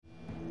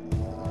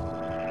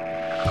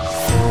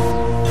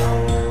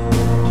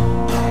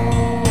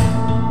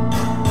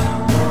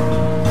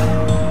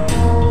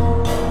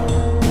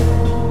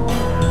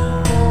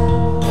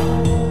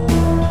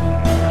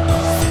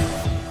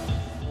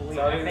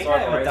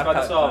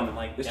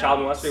about this this child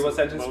molester was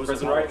sentenced to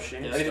prison, right?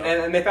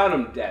 And they found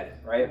him dead,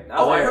 right?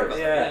 I heard about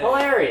that.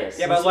 Hilarious.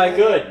 Yeah, but like,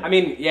 good. I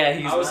mean, yeah,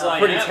 he's a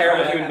pretty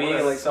terrible human being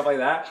and like stuff like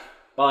that.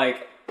 But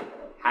like,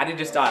 how did he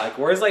just die? Like,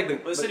 where's like the?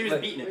 They said he was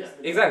beaten to death.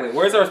 Exactly.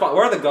 Where's the response?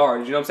 Where are the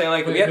guards? You know what I'm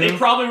saying? Like, They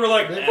probably were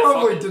like. They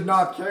probably did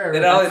not care.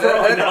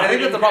 I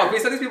think that's the problem. If we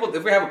send these people,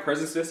 if we have a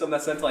prison system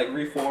that's sent to like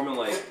reform and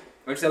like,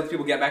 we just have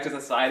people get back to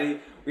society,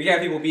 we can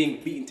have people being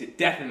beaten to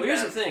death. Well,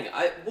 here's the thing.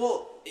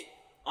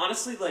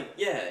 Honestly, like,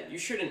 yeah, you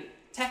shouldn't.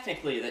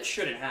 Technically, that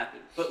shouldn't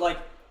happen. But like,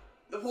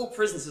 the whole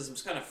prison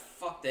system's kind of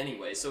fucked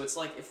anyway. So it's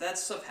like, if that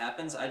stuff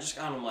happens, I just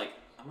kind of like,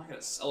 I'm not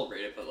gonna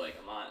celebrate it, but like,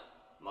 I'm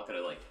not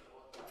gonna like.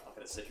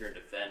 Sit here and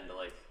defend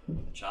like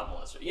a child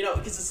molester, you know,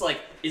 because it's like,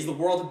 is the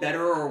world a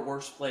better or a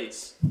worse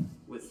place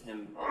with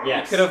him?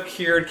 Yes. He could have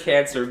cured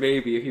cancer,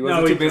 maybe, if he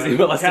wasn't too busy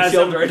molesting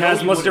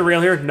children. What's the real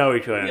here? No,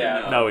 he couldn't.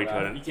 Yeah, no, he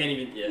couldn't. You can't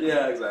even.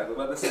 Yeah, exactly.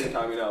 But at the same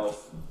time, you know,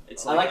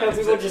 it's like, I like how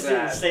people just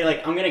say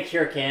like, I'm gonna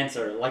cure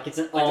cancer, like it's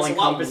an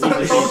all-encompassing.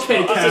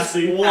 Okay,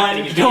 Cassie.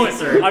 One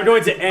cancer. I'm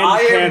going to end I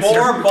am cancer.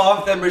 more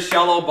buff than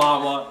Michelle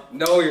Obama.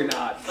 No, you're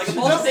not. Like, of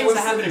all the things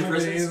that happen in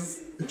prisons,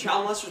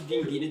 child molesters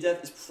being beaten to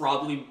death is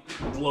probably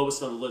the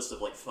lowest on the list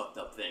of like fucked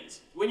up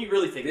things. When you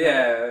really think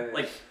about it,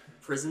 like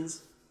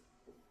prisons.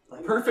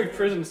 Like, perfect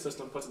prison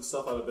system puts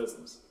itself out of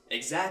business.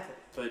 Exactly,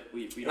 but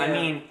we don't. I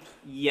mean,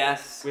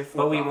 yes,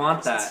 but we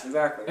want that.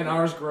 Exactly. And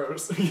ours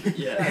grows.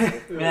 Yeah.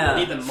 Yeah.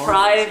 We need the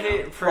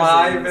private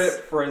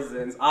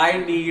prisons. I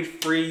need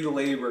free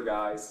labor,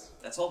 guys.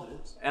 That's all it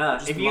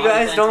is. If you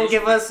guys don't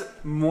give us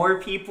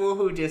more people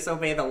who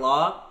disobey the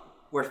law,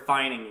 we're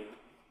fining you.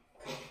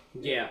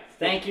 Yeah.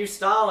 Thank you,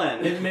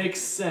 Stalin. It makes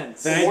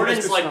sense.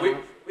 Warden's like,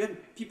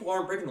 people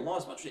aren't breaking the law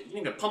as much. You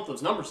need to pump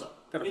those numbers up.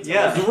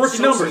 Yeah. The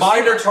rookie numbers.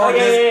 Minor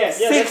charges.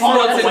 6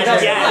 months in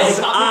jail.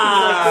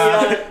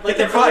 Like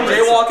they're caught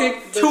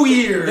jaywalking. 2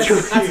 years.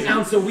 That's an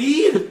ounce of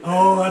weed.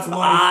 Oh, that's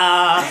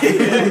life.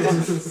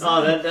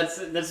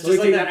 That's just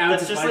like that.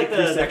 That's just like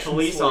the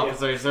police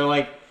officers. They're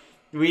like,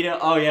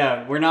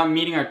 we're not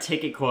meeting our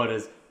ticket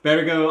quotas.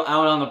 Better go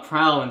out on the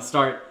prowl and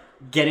start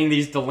getting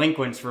these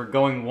delinquents for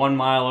going 1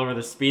 mile over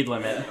the speed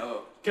limit.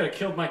 Could have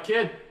killed my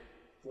kid.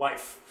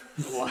 Life.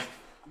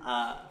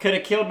 Could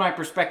have killed my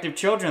prospective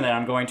children that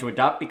I'm going to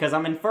adopt because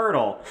I'm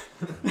infertile.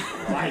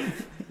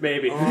 Life.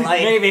 Maybe.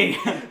 Maybe.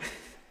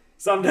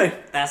 Someday.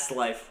 That's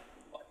life.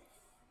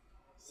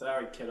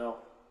 Sorry, kiddo.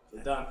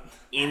 You're done.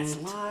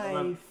 In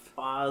life.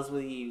 Pause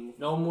with you.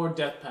 No more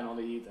death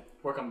penalty either.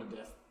 Welcome to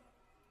death.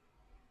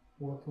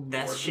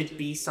 That should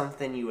be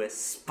something you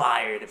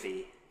aspire to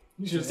be.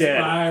 You should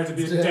aspire to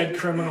be a dead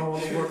criminal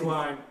on the work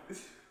line.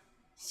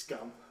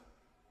 Scum.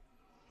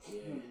 Yeah.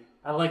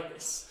 I like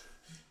this.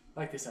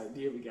 I like this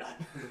idea we got.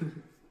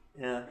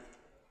 Yeah.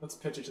 Let's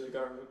pitch it to the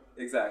government.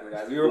 Exactly,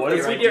 guys.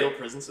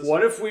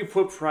 What if we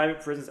put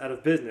private prisons out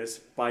of business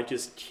by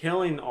just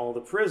killing all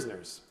the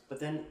prisoners? But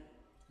then,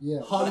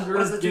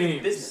 Hunger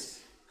Games.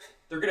 Business?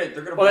 They're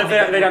gonna. Well, if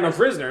they got no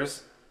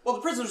prisoners. Well,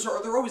 the prisoners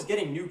they're always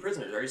getting new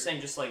prisoners. Are you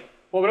saying just like?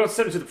 Well, we don't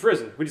send them to the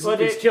prison. We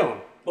just kill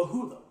them. But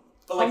who though?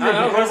 But like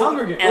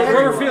Hunger Games.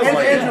 Whoever feels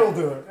like it. Andrew will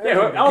do it. Yeah,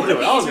 I'll do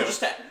it. I'll do it.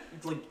 Just to,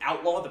 like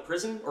outlaw the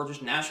prison, or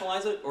just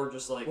nationalize it, or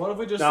just like. What if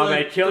we just? No,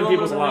 man, killing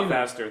people is a lot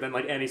faster than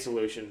like any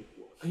solution.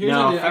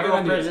 No,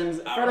 federal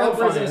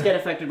prisons get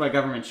affected by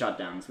government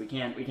shutdowns. We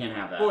can't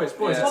have that. Boys,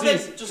 well,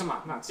 just come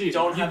on, it's easy.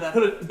 Don't have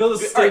that. Build a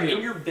stadium.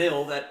 In your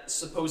bill that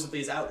supposedly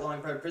is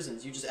outlawing private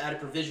prisons, you just add a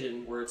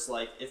provision where it's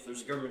like, if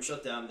there's a government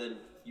shutdown, then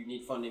you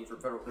need funding for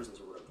federal prisons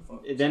or whatever the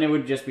fuck. Then it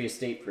would just be a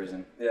state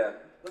prison. Yeah.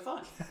 They're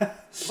fine.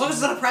 As long as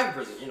it's not a private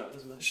prison, you know. It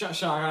doesn't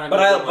matter.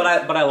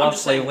 But I love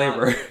slave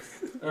labor.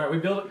 All right, we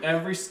build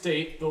every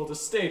state build a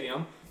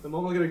stadium. The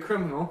moment we get a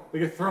criminal, they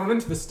get thrown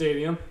into the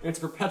stadium, and it's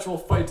a perpetual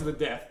fight to the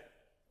death.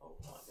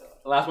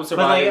 The last one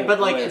survived. But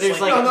there's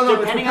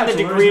depending on the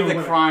degree of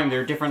the crime,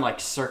 there are different like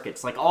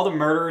circuits. Like all the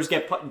murderers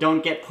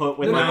don't get put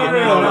with It's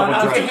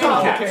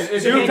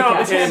too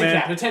complicated,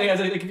 man.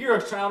 If you're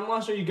a child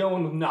monster, you go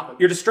in with nothing.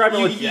 You're describing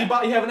you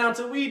have an ounce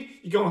of weed,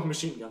 you go in with a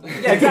machine gun.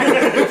 Yeah,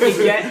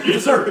 exactly. You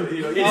deserve it.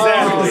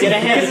 Exactly.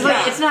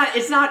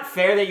 It's not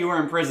fair that you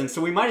were in prison, so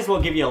we might as well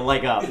give you a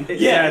leg up.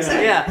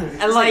 Yeah.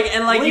 And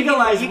like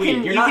legalize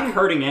weed. You're not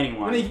hurting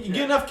anyone. When you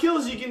get enough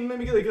kills, you can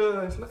maybe get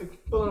on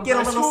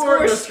the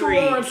score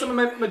streak.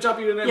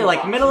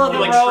 Like middle of the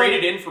road. Like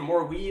traded in for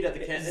more weed at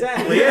the cannon.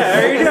 Exactly. Yeah,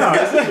 there you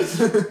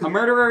go. A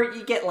murderer,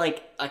 you get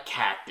like a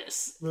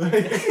cactus.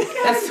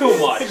 That's too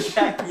much.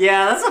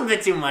 Yeah, that's a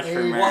bit too much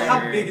for murder. Well,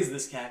 how big is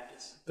this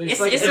cactus?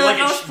 It's a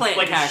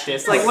houseplant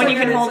cactus, like one you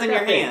can hold in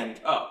your hand.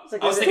 Oh,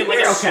 I was thinking like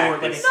a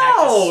sword, like a cactus.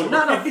 No,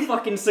 not a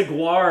fucking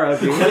saguaro,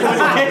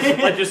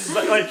 dude.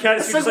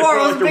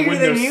 Saguaro's bigger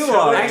than you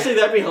are. Actually,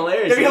 that'd be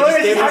hilarious. How do you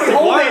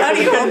hold it? How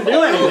do you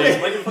hold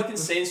it? Like a fucking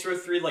Saints Row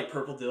 3, like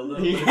purple dildo.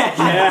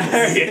 Yeah,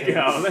 there you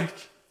go.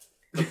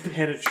 The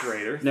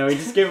penetrator. No, we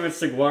just give it a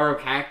saguaro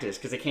cactus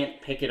because they can't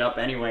pick it up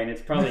anyway, and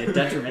it's probably a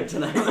detriment to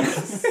them. There's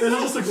just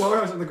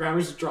saguaros on the ground.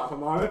 We just drop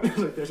them on it.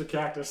 Like there's a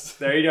cactus.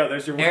 There you go.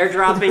 There's your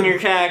airdropping your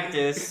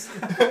cactus.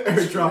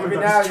 Airdropping.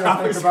 Maybe now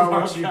you'll think about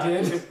what you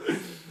did.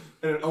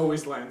 and it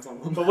always lands on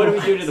them. But what do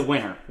we do to the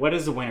winner? What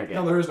does the winner get?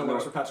 No, there is no winner.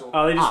 It's perpetual.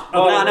 Oh, they just.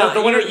 No,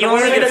 you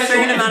want to get a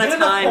certain amount of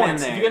time in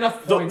If you there. get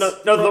enough points,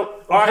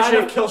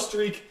 actually, kill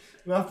streak.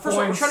 Enough First of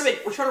all, points.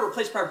 we're trying to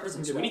replace private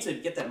prisons, so we need to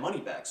get that money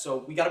back.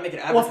 So we got to make it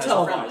Well, advertising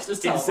televised. It's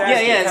televised.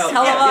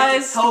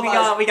 It's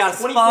televised. We got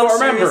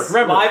sponsors. remember,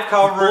 Live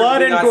coverage. blood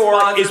we and got gore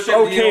is sponsorship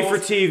okay deals. for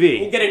We'll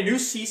TV. get a new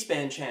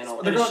C-SPAN channel.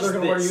 They're and it's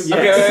gonna wear just uniforms. this.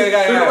 Okay,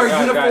 They're gonna wear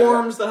guys.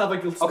 uniforms that have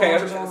like Okay,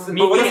 sponsors on them.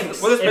 but what is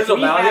If Prisoner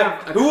we Value?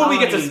 have a Who will we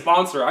get to colony-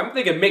 sponsor? I'm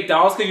thinking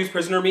McDonald's could use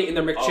prisoner meat in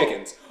their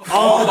McChickens.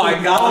 Oh my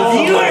god.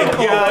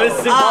 This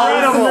is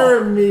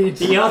incredible. meat.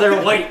 The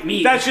other white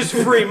meat. That's just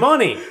free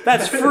money.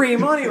 That's free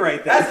money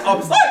right there. That's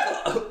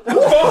upcycle.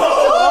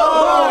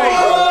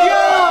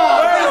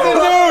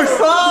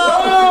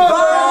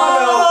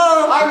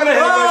 I'm gonna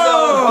hit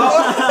myself.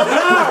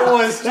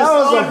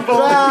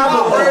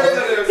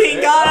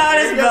 He got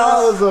out his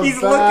belt.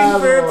 He's looking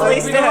for a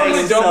place to hang Don't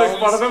himself. make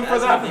fun of him for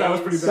that. That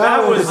was pretty bad.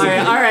 That was. all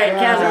right,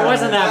 Kaz, it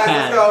wasn't that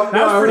bad.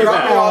 That was pretty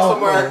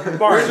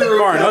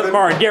bad. bad.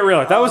 Martin, get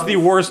real. That was the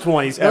worst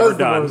one he's ever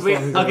done.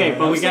 Okay,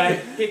 but we gotta.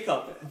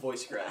 Hiccup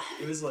voice crack.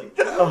 It was like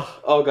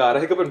Oh god,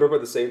 I hiccup and burp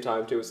at the same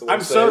time too. So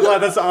I'm so glad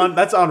that's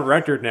on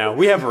record now.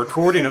 We have a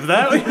recording of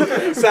that.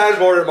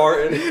 Soundboard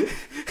Martin.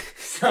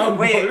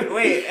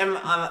 Wait. Am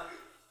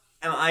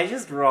I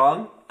just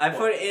wrong? I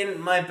put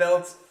in my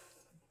belt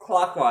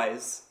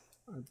clockwise.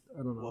 I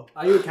don't know.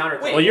 Are you a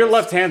counterclockwise? Well, you're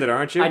left-handed,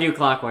 aren't you? I do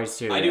clockwise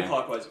too. I do yeah.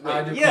 clockwise. Wait,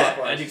 I do Yeah.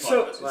 clockwise. I do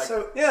clockwise.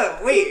 Do yeah,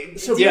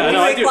 you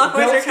no, I do do.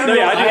 clockwise or No, counterclockwise?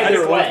 yeah, I do Either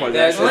way. clockwise.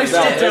 That's Well,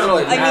 just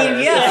generally- I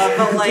mean, yeah,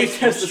 but like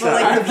the I flip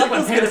my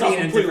buckle's pants gonna off be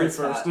in a completely different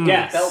first. spot.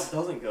 Yes. Belt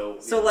doesn't go.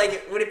 So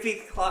like, would it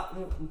be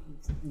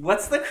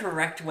what's the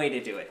correct way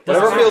to do it?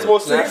 Whatever feels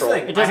most So here's the natural.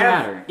 thing. It doesn't I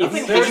have- matter. If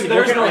you There's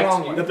look at no like,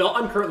 wrong way. the belt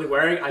I'm currently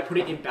wearing, I put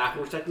it in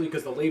backwards technically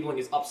because the labeling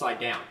is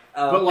upside down.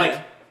 Oh, But okay. like,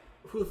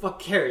 who the fuck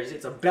cares?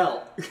 It's a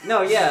belt.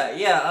 No,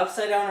 yeah,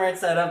 upside down, right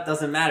side up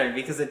doesn't matter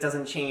because it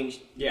doesn't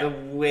change Yeah. the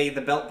way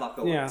the belt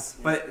buckle Yeah. looks.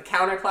 But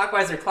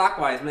counterclockwise or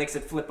clockwise makes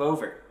it flip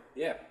over.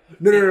 Yeah.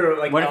 No.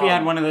 Like, What if you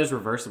had one of those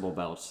reversible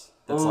belts?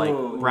 That's like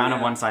Ooh, brown on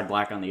yeah. one side,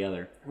 black on the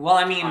other. Well,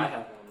 I mean, I have one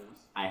of those.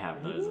 I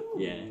have those.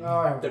 Yeah,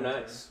 Oh, They're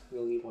nice. We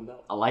only need one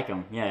belt. I like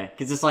them. Yeah,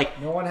 because it's like,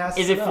 no one has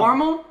is to it know.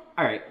 formal?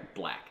 All right,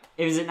 black.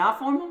 Is it not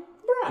formal?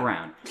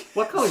 Brown.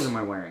 What colors am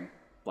I wearing?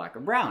 Black or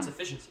brown? It's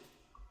efficiency.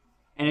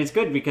 And it's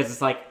good because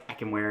it's like I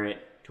can wear it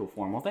to a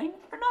formal thing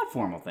or not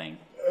formal thing.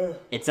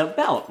 It's a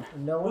belt.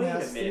 No one Wait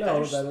has a to minute. know that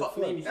just that fucked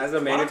it me. flips. As a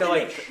man, Why into don't they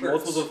like make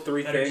multiples shirts of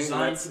three that are things.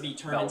 designed That's to be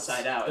turned belts.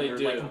 inside out. They and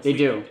do. they're, like, They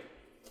do.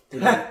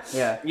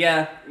 Yeah.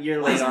 yeah,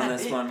 you're late on that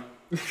this it? one.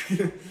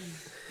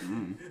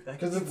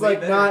 Because it's like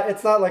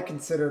it's not like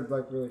considered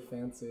like really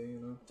fancy, you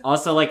know.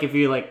 Also, like if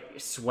you like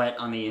sweat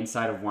on the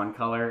inside of one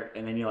color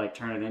and then you like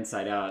turn it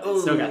inside out,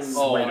 it's still got Ooh. sweat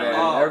Oh, on man.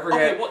 it. Never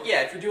forget. Okay, well,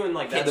 yeah, if you're doing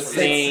like that The sort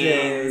of thing.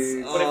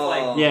 Stains. But if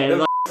like Yeah, it,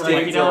 like,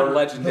 Stains you know, are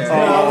legendary.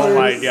 Oh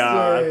my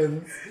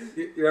god.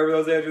 You remember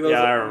those, Andrew? Those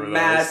Yeah, I are remember those.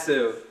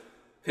 massive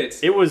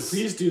pits. It was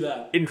Please do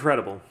that.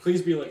 incredible.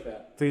 Please be like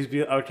that. Please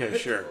be okay.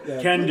 Sure,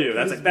 Yeah, can do.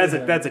 please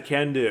That's a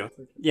can do.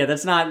 yeah,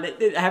 that's not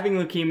having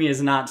leukemia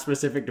is not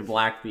specific to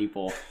black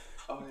people,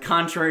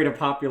 contrary to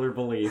popular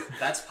belief.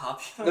 that's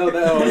popular.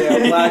 No,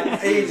 yeah,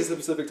 black age is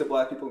specific to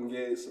black people and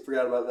gays. I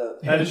forgot about that.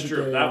 That is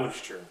true. That was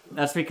true.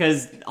 That's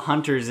because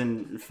hunters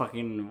in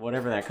fucking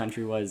whatever that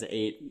country was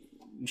ate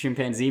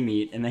chimpanzee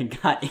meat and then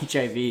got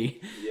HIV.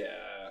 Yeah.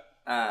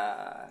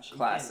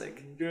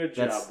 Classic. Good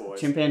That's, job, boys.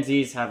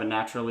 chimpanzees have a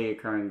naturally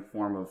occurring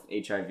form of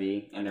HIV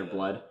in their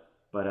blood,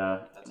 but how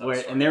it and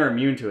started. they're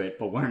immune to it,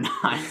 but we're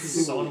not.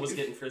 Someone was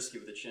getting frisky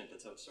with a chimp.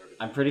 That's how it started.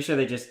 I'm pretty sure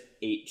they just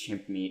ate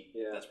chimp meat.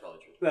 Yeah. That's probably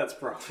true. That's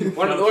probably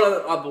One of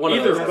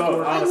either those. or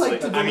both. I Honestly,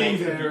 like to I mean,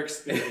 believe in your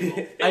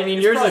experience. I mean,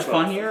 It's yours probably is both.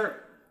 funnier,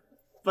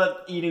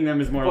 but eating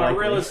them is more but likely.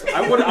 realistic.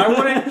 I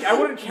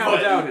wouldn't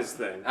count out his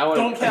thing.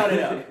 Don't count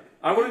it out.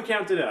 I wouldn't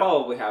count it out.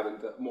 Probably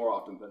haven't more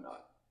often than not.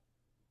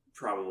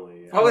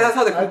 Probably. Yeah. Probably that's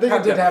how they. I think it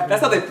prep did the- happen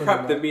That's how they more often prep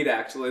than the not. meat.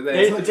 Actually,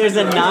 they. There's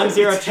a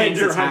non-zero chance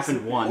Tender it's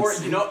happened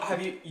once. Or you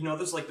know,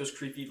 there's like those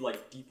creepy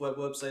like deep web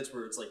websites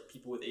where it's like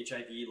people with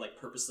HIV like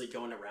purposely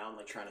going around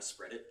like trying to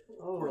spread it.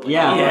 Or, like,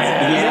 Yeah.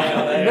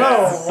 Yeah.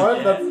 No,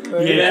 what?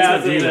 That's Yeah,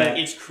 they do that.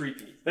 It's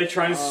creepy. They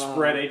try and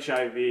spread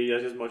HIV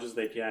as much as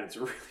they can. It's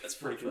really That's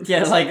pretty good.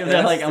 Yeah, like they're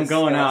That's like, I'm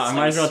going out. I disgusting.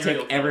 might as well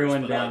Serial take everyone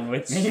killers, but, down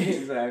with me.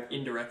 Exactly.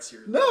 Indirect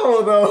serial.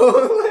 No,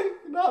 though.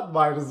 Like, not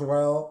might as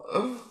well.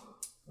 Oh,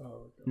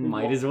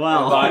 Might as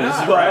well. Might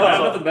as Right, I have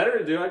well. nothing better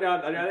to do. I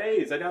got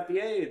AIDS. I got the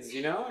AIDS.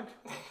 You know.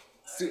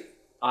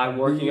 I'm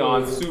working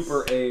on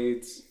super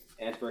AIDS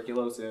and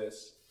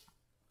tuberculosis.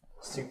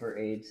 Super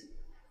AIDS.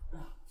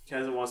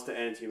 Kevin wants to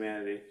end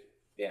humanity.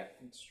 Yeah,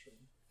 it's true.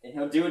 And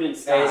he'll do it in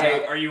style.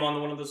 Hey, Are you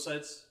on one of those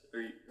sites? Are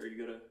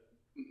you gonna?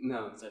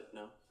 No. Is that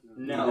no?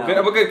 No.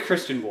 I'm a good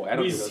Christian boy. I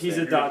don't do those He's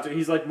a things. doctor.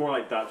 He's like more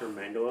like Dr.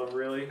 Mengele,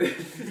 really.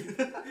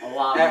 A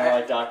lot more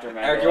like Dr.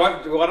 Eric,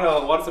 Mengele. you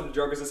want some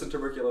drug-resistant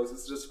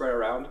tuberculosis to just spread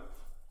around?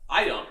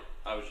 I don't.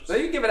 I was just. So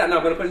you can give it out. No,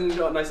 I'm gonna put it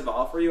into a nice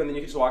vial for you, and then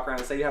you can just walk around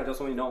and say you have just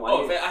one you don't like.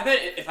 Oh,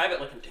 if I have it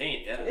like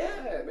contained, yeah.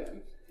 Yeah,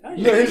 man. No,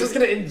 he's just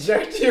gonna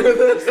inject you with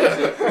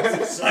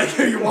it. It's like,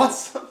 here, you want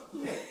some?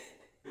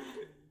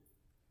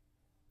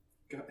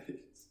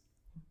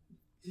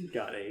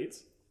 Got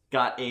AIDS.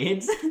 Got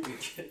AIDS?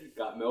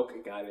 Got milk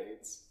and got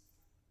AIDS.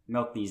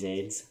 Milk these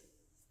AIDS.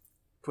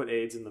 Put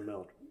AIDS in the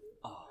milk.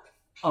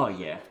 Oh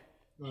yeah.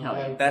 Hell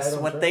yeah. That's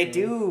what they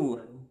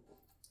do.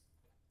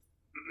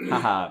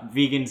 Haha,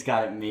 vegans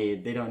got it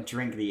made. They don't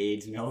drink the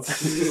AIDS milk.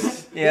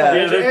 Yeah.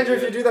 Andrew,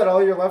 if you do that,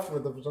 all you're left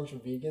with is a bunch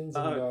of vegans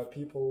and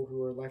people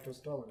who are lactose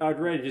intolerant. I'd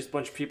rather just a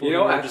bunch of people You who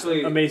know, are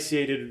actually- just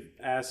emaciated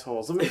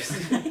assholes. Only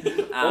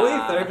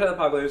 30% of the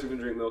population can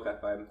drink milk,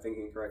 if I'm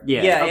thinking correctly.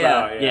 Yeah,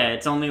 Yeah.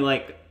 It's only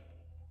like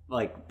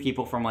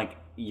people from like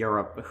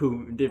Europe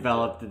who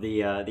developed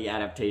the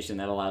adaptation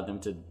that allowed them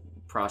to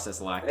process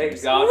lactose.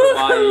 Thank God for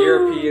my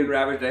European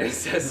ravaged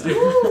ancestors.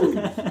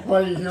 My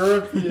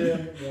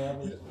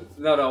European.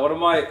 No, one of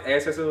my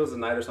ancestors was a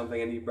knight or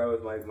something, and he bred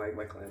with my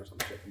clan or some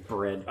shit.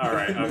 Bread. All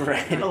right.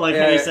 I like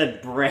how you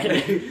said bread.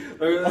 It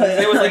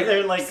was like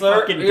They're like Sir-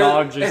 fucking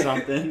dogs or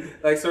something.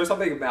 Like Sir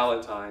something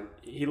Valentine.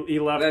 He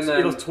left. And then-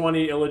 he left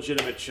 20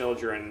 illegitimate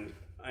children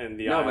in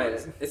the No,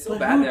 islands. man, it's so But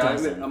bad who there.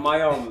 doesn't?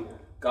 My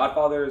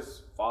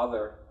godfather's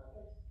father,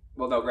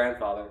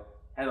 grandfather,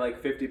 had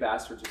like 50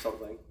 bastards or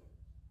something.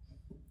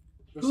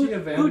 Was he a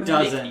van Who man?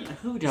 doesn't?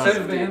 Who Was he a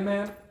doesn't? van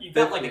man? You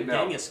got like a No.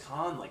 Genghis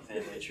Khan like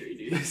family tree,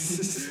 dude.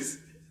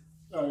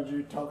 Oh,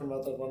 you're talking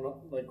about that one,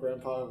 like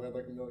grandpa who had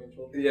like 1 million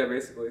children? Yeah,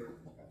 basically.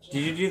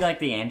 Did you do like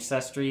the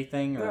ancestry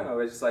thing? Or? No,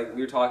 it's just like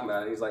we were talking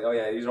about it. He's like, oh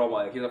yeah, these are all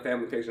my here's a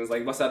family picture. It's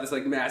like must have this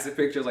like massive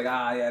picture. It's like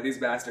yeah, these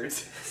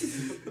bastards.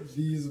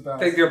 These Think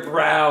bastards. they're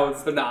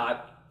Browns, they're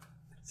not.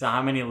 So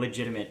how many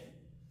legitimate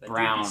That dude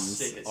be Browns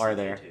sick at are CK2,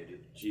 there? dude.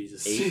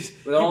 Jesus. They're He's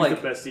all the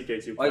like best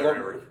CK2 like player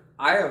ever.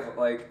 I have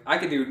like I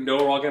can do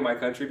no wrong in my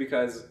country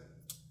because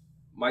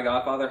my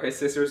godfather, his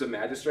sister is a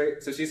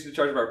magistrate, so she's in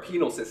charge of our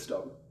penal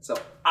system. So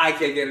I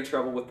can't get in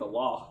trouble with the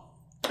law.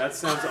 That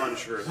sounds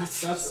untrue. That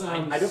sounds.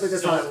 I don't think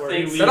that's how it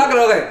works. They're not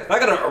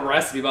gonna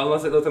arrest me, but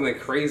unless they do something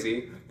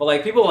crazy. But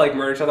like people like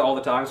murder each other all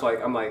the time, so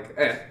like I'm like,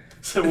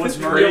 So what's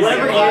crazy.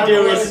 Whatever Yeah, you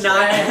do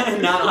yeah.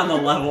 is not on the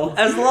level.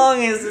 As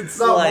long as it's It's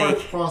not like.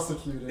 worth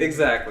prosecuting.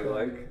 Exactly,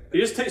 like It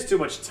just takes too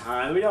much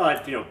time. We gotta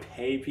like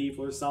pay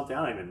people or something.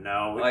 I don't even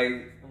know.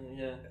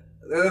 Yeah.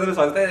 there's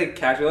like they like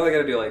catch me. What are they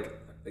gonna do? Like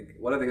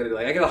what are they gonna do?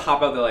 Like I gotta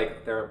hop out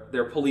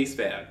their police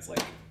vans,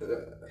 like.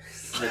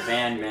 The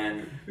van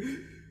man.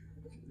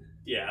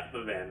 Yeah,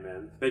 the van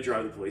man. They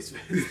drive the police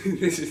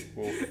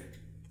van.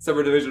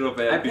 Separate divisional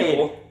van I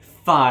people. paid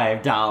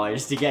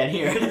 $5 to get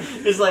here.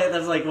 It's like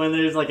that's like when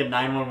there's like a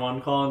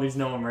 911 call and there's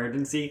no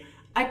emergency.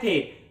 I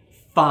paid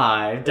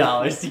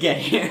 $5 to get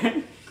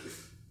here.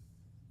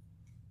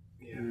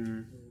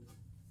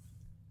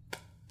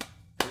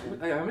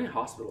 How many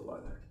hospitals are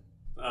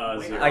there?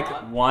 Wait, Zero.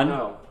 Like, One.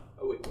 No.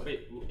 Oh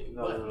wait,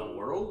 No, what, no, in no. the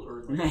world?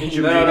 Or No. In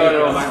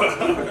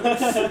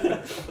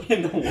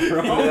the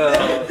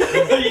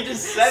world. you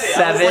just said it.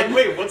 I was Seven. like,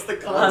 wait, what's the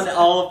On concept?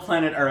 all of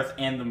planet Earth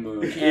and the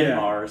moon and Yeah.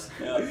 Mars.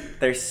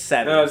 there's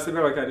 7. No, it's the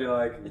my country.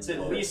 Like It's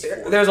at least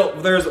 4.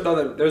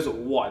 there's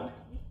one.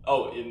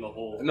 Oh, in the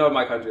whole. No, in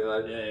my country.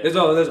 Like, Yeah.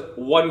 there's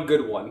one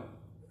good one.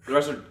 The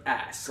rest are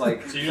ass.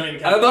 Like So you don't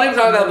even I'm not even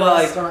talking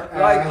about Rest are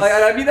ass. like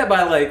I mean that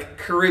by like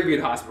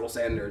Caribbean hospital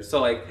standards. So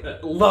like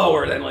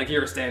lower than like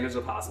your standards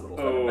of hospitals.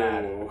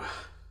 Like,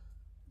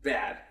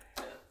 bad.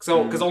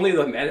 So because only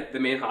the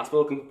main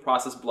hospital can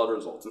process blood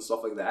results and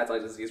stuff like that,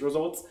 like disease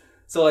results.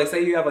 So like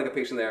say you have like a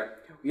patient there,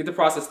 you have to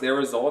process their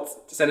results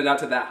to send it out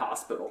to that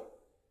hospital.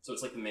 So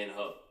it's like the main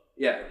hub.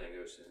 Yeah. Everything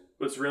goes to.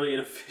 What's really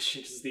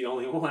inefficient is the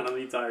only one on the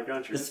entire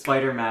country. The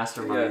spider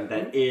mastermind Yeah.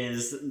 that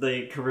is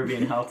the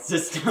Caribbean health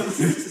system.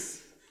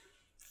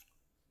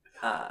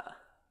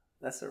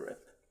 That's a rip.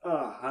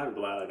 I'm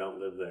glad I don't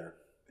live there.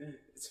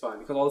 It's fine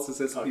because all the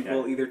statistics Okay.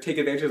 people either take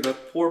advantage of the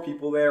poor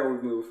people there or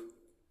we move.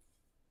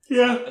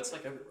 Yeah. That's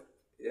like everywhere.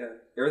 Yeah,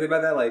 everything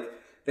about that. Like,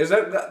 there's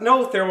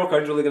no third world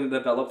country really going to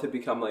develop to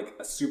become like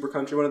a super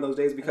country one of those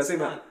days because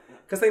think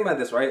about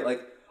this, right?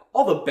 Like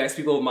all the best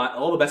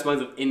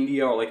minds of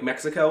India or like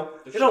Mexico,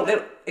 they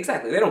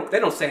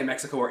don't stay in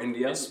Mexico or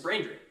India. It's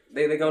brain drain.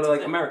 They go to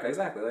like America,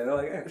 exactly. They're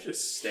like, I should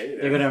stay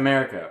They there. go to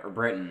America or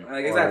Britain.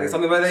 like exactly or,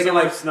 something where they So can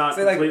like it's not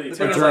say like completely the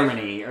thing or is, like,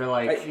 Germany or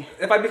like.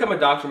 if I become a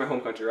doctor in my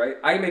home country, right?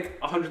 I make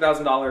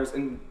 $100,000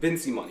 in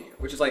Vinci money,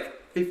 which is like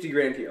 50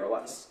 grand here or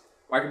less.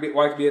 Or I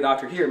could be a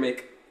doctor here and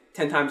make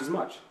 10 times as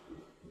much.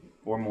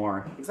 or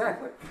more.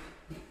 Exactly.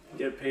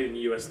 Get paid in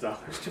US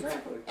dollars.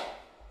 Exactly.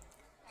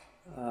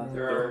 The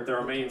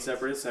Romanian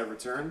separatists have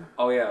returned.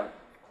 Oh yeah.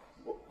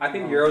 I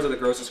think euros are the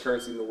grossest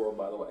currency in the world,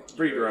 by the way.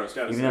 Pretty gross.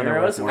 Gotta Even say. though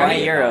they're worth Euros? more Why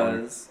than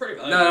euros? Pretty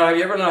No, have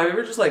you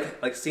ever just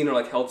like seen or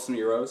like held some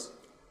euros?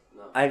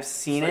 I've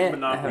seen It's like it. I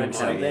Monopoly haven't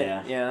money. held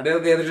it. Yeah. Yeah.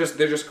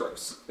 They're just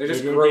gross. They're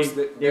just They- gross.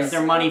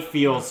 Their money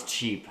feels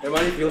cheap. Their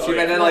money feels Oh, cheap,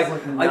 yeah. and then like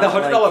It's the not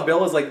 $100 like-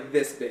 bill is like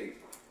this big.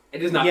 It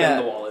does not fit Yeah.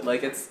 in the wallet.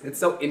 Like it's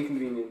so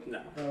inconvenient.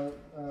 No.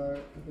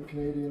 The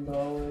Canadian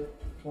dollar,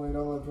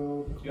 $20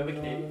 bill. You have a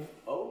Canadian?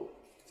 Oh.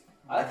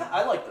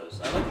 I like those.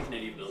 I like the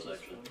Canadian bills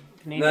actually.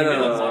 Canadian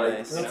No.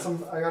 nice.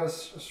 I got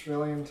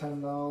Australian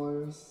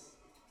 $10,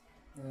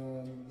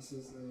 and this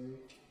is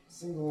a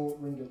single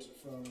ringgit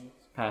from.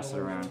 Pass it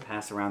around.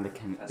 Pass around the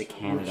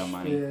Canada which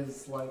money.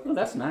 Is like Oh,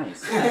 that's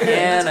nice.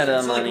 Canada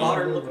It's like money.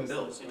 modern looking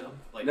bills, you know?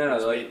 Like, No, it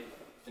was like- made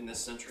in this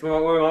century. My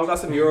mom got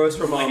some euros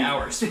from Like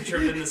ours, which have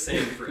been the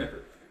same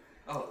forever.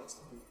 Oh, that's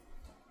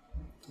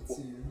let's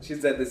see.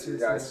 She's dead this year,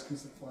 It's a guys.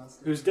 piece of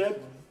plastic. Who's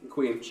dead?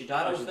 Queen. She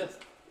died on the 5th.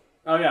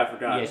 Oh yeah, I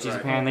forgot. Yeah, she's Right.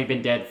 apparently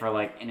been dead for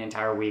like an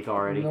entire week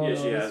already. No. Yeah,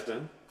 she has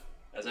been.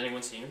 Has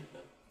anyone seen her?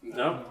 No.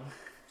 No.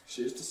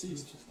 She is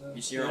deceased.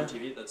 You see her on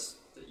TV? That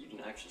you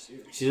can actually see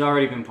her. She's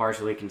already been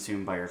partially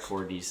consumed by her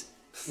corgis.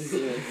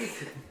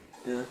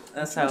 Yeah,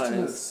 that's how it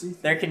is.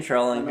 They're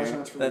controlling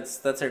her.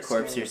 That's her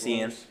corpse you're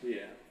seeing. Yeah.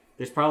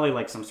 There's probably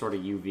like some sort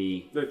of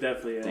UV There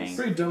definitely is. thing.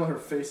 Pretty done with her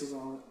faces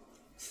on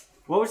it.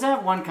 What was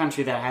that one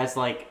country that has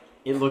like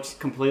it looks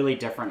completely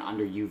different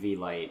under UV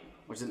light?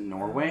 Was it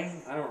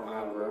Norway? I don't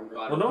remember.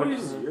 Well, no one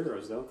uses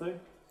euros, don't they?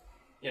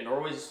 Yeah,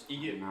 Norway's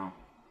EU. No.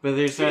 But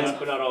there's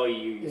But not all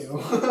EU.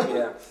 Ew.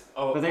 Yeah.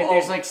 Oh, but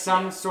there's like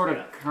some sort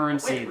of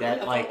currency wait,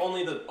 that like I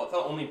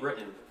thought only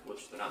Britain,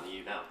 which they're not in the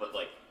EU now, but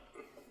like.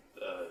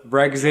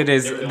 Brexit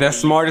is They're the the only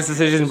smartest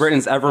decision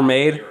Britain's ever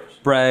made. Euros.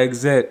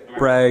 Brexit.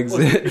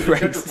 Brexit. Czech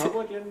Brexit.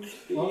 Republic in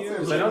the Well, EU? it's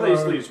 'Cause I know they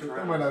used to use they might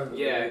crowns. not-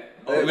 Yeah.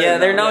 Yeah,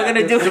 they're not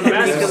gonna do it It's a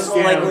massive because,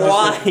 scam. like, Just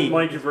why?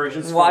 money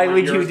conversions Why from,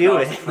 would you euros do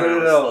down it? to No. crowns.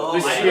 They're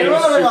This not scam is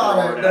on super it. They're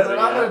hard,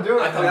 not yeah. gonna do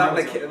it. I thought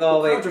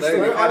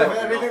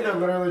Anything they're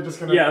literally just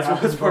gonna. Yeah,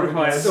 that's part of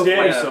my scam. So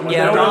much.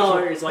 Yeah, No,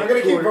 $1 is like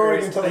They're gonna keep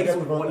voting €2. until I they think get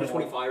it's the vote 1 to in.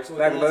 25 or something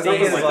Back like those that.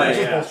 days, like like,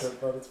 that, yeah.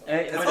 Bullshit, but it's fine. Eh,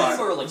 I thought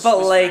they were, like, But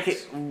Swiss like,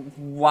 francs.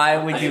 why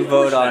would you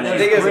vote on The it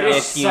thing is,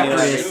 if you knew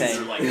British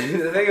everything?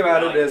 The thing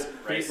about it is,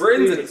 Right.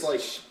 Britain's It's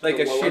like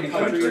a the lower shitty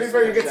countries. To be country.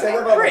 fair, you could say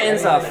that about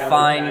Britain's a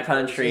fine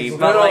country, No,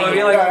 but No, like, I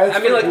mean like, Yeah, it's I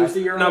mean like,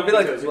 pretty cool. no, I mean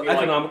like Because it'd be like-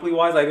 economically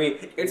wise, I mean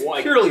it's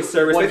Like- purely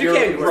service. Like you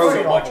can't It's grow.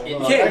 pretty awful. You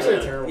No, can't.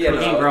 actually terrible. Yeah, you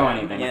can't grow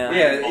anything. yeah,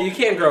 Yeah, you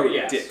can't grow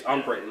Yes. dick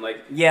on Britain. Like,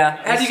 yeah. how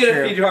do you that's get to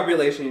true. feed your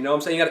population? You know what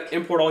I'm saying? You got to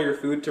import all your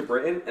food to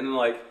Britain, and then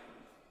like,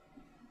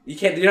 you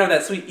can't. You don't have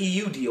that sweet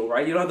EU deal,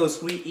 right? You don't have those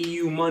sweet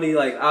EU money.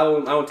 Like, I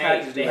don't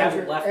tax you. They Andrew.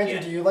 haven't left Andrew,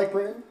 yet. do you like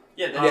Britain?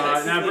 Yeah,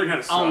 Now Britain kind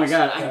of sucks. Oh my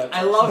god,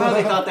 I love how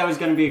they thought that was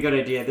gonna be a good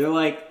idea. They're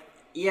like,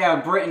 yeah,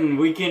 Britain,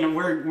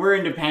 we're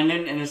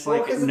independent, and it's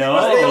like, Well, 'cause the no.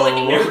 thing is, like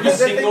The every thing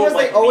single is, they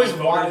like always meat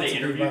voter wanted they to be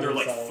interviewed, they're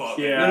like, themselves. fuck.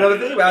 Yeah. No, the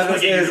thing about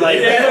this is like,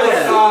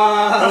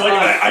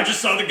 I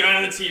just saw the guy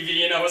on the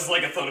TV and I was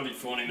like, I thought it'd be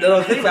funny. no,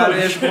 the thing about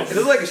it is, this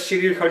is like a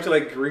shittier country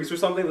like Greece or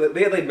something.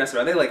 They like mess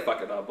around. They like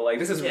fuck it up. But like,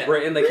 this is Yeah.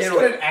 Britain. They Greece can't.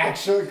 couldn't Really,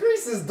 actually.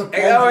 Greece is oh,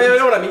 dependent. you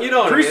know what I mean? You know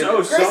what I Greece mean?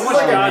 owes Greece so is much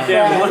like a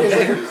goddamn crack- money. It's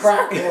like a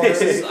crack lord.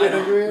 I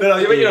don't- No,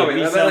 you know what I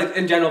mean. Yeah, I mean, like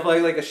in general,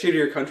 like a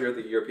shittier country of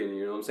the European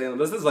Union. You know what I'm saying?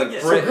 This is like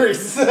Yeah, Britain.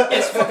 Greece.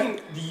 It's fucking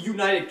the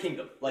United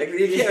Kingdom. Like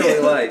you can't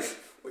really like.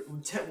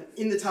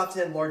 In the top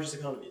 10 largest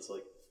economies,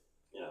 like,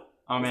 you know.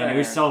 Oh man, it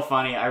was so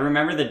funny. I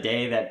remember the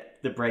day that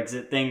the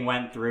Brexit thing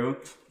went through.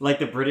 Like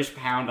the British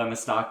pound on the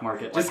stock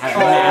market just had a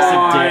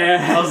massive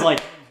dip. yeah. I was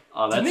like,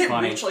 oh, that's Didn't it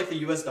funny. reach like the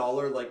US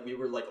dollar, like we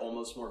were like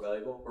almost more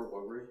valuable, or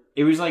what were we?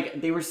 It was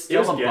like they were still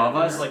was getting above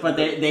there. us, Like, but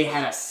they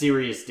had a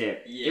serious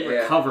dip. Yeah. It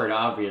recovered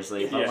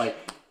obviously, but Yeah. like,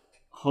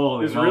 holy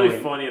It was moly. really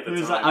funny at the It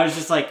was time. I was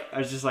just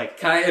like,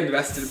 Can I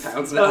invest in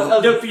pounds Oh, now?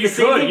 No, you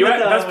Same could. thing You with,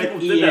 had, that's with people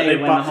did that. EA They,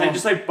 when buy, the they whole-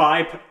 just like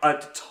buy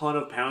a ton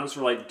of pounds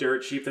for like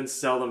dirt cheap, then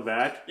sell them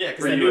back. Yeah,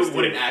 because for they knew it USD.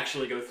 wouldn't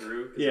actually go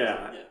through. 'cause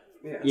Yeah.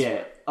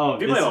 yeah. Oh,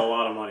 People this- made a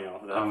lot of money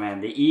off of that. Oh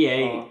man, the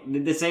EA, Oh.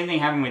 the same thing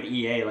happened with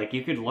EA. Like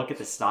you could look at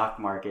the stock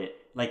market,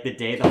 like the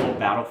day the whole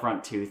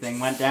Battlefront 2 thing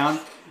went down,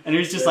 and it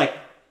was just like,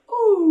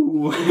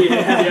 ooh,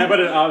 Yeah, but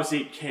it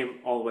obviously came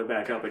all the way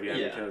back up again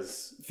Yeah.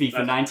 because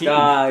FIFA 19.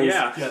 Guys,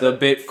 Yeah. the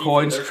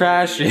Bitcoin's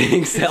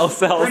crashing. Sell,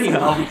 Pretty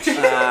sell. much.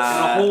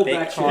 hold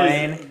back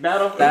Bitcoin.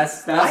 Battlefield.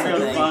 That's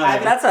Battlefield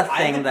 5. that's a I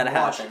thing haven't that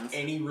watched happens.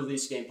 any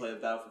release gameplay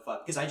of Battlefield 5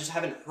 because I just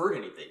haven't heard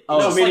anything. Oh,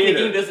 It's no, just me like the neither.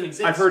 game doesn't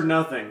exist. I've heard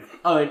nothing.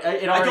 Oh, it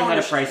already don't had a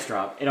understand. price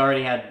drop. It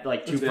already had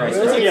like 2 price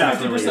Really? drops. Yeah.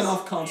 since 50% release.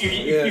 off console.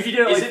 If you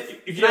did it Is like,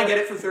 it? if you Can I did get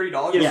it for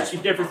 $30? Yes, Yeah. you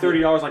can get it for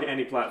 $30 like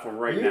any platform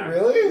right You now.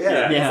 really?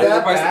 Yeah. Yeah. Is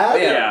that Price-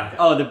 bad? yeah. Yeah.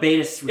 Oh, the beta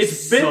was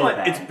It's been so like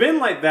bad. it's been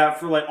like that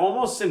for like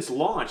almost since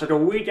launch, like a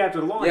week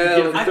after launch. Yeah,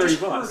 you get it for I've 30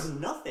 just bucks.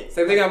 heard nothing.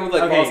 Same thing happened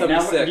with like Okay, Fallout now,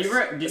 76. do you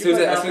re- did As you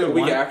soon as play a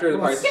week Battlefield after, the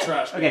Well, price. It's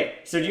trash. Okay,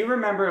 so do you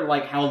remember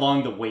like how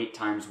long the wait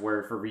times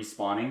were for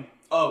respawning?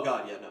 Oh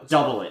god, yeah, no.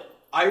 Double it.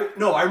 I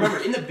remember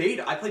in the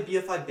beta, I played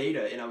BF5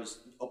 beta and I was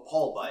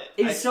appalled by it.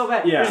 It's so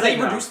bad. Yeah. It's They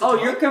like, reduced the oh,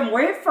 time. you can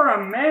wait for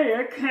a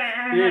minute.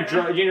 You're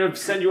gonna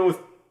send you in with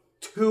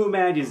 2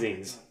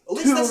 magazines. At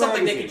least 2 that's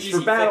something they could magazines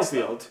easily for fix, though,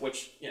 Battlefield.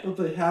 which, yeah. But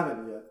they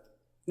haven't yet.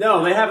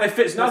 No, they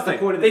fix nothing.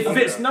 point of They the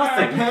fix update.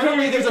 nothing.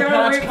 Apparently there's a You gotta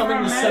patch wait coming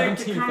for a the medic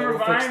 17th to that come will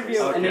fix revive this.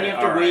 you, and then you have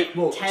Okay, to wait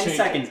Well, 10 change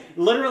seconds.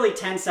 Literally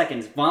 10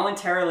 seconds,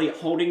 voluntarily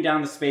holding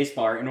down the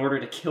spacebar in order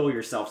to kill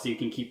yourself so you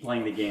can keep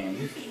playing the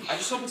game. I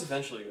just hope it's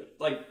eventually good.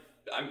 Like,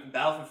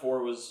 Battlefield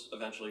 4 was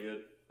eventually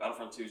good.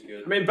 Battlefront 2 is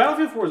good. I mean,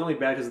 Battlefield 4 is only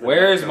bad because of the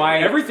Where's map, my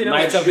though. Everything else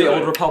Knights is of the good.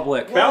 Old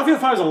Republic? Battlefield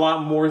 5 is a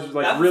lot more like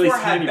Battlefield really 4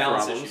 had tiny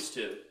balance problems. issues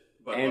too.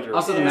 But Andrew.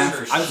 Also, the maps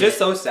are I'm shit. just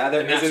so sad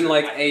there isn't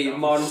like a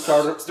modern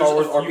Star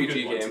Wars RPG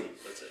game.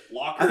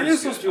 Lockers, I think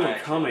there's supposed to be one I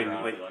actually coming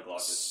don't like really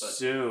lockers,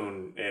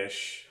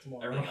 soon-ish.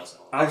 everything else.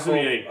 I don't think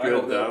any I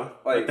hope good though.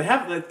 that, Like, like- they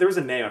have there was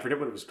a name. I forget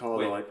what it was called.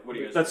 Wait, though, like what do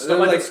you guys that's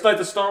think? like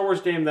the Star Wars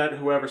game that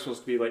whoever's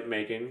supposed to be like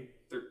making.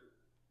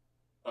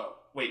 Oh,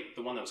 wait,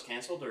 the one that was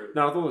canceled or?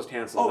 No, the one was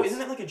canceled. Oh, It's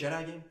isn't it like a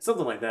Jedi game?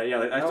 something like that? Yeah,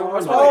 like, I don't Oh, remember.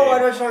 I the know name.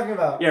 what you're talking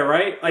about. Yeah,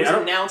 right. It Like was I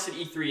don't. announced at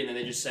E3 and then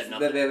they just said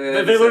nothing. They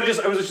literally just.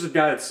 It was just a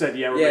guy that said,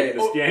 "Yeah, we're Yeah, making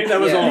this oh, game." That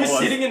was yeah. all He it was was.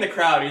 sitting in the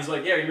crowd. He's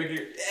like, "Yeah, you're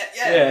making."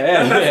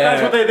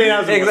 That's what they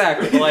announced.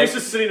 Exactly, He's like-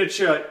 just sitting in a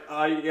chair.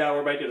 Like, yeah,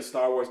 we're making a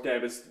Star Wars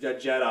game. It's a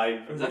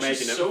Jedi. It was We're actually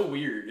making it. so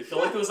weird. It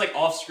felt like it was like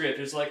off script.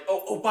 It was like,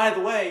 oh, by the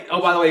way. Oh,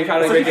 by the way, you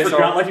kind It's of like make he it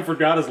forgot, so. like he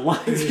forgot his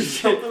lines or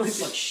something.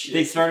 It's like shit.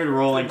 They started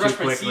rolling too Brush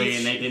my quickly, teeth.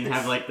 and they didn't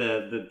have like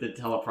the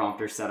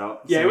teleprompter set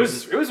up. Yeah,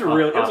 so it was a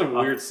weird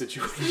E3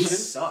 situation.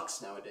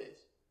 sucks nowadays.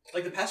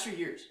 Like the past few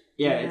years.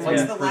 Yeah, it's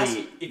When's been the last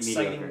pretty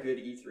exciting mediocre. good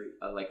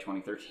E3? Like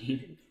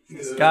 2013.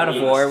 God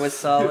of War was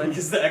solid.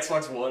 Because the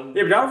Xbox One.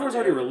 Yeah, but God of War's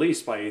already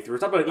released by E3. We're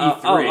talking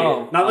about E3,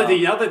 oh, not like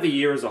the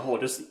year as a whole,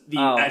 just the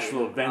Oh.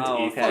 actual event Oh,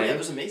 E3. okay. Oh yeah,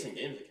 there's amazing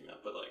games that came out,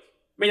 but like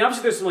I mean,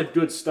 obviously there's some like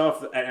good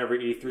stuff at every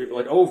E3, but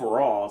like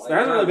overall, there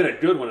hasn't really been a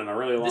good one in a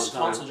really long this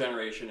time. console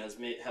generation has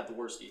had the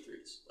worst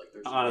E3s. Like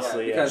there's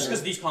Honestly, Yeah, yeah. because-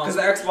 because these Because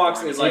consoles. the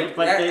Xbox is like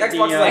But the- Xbox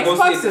is the, like Xbox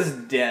mostly is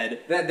dead.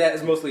 that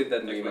is mostly a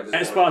dead meme at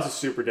this point. Xbox is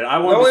super dead. I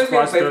The want only this thing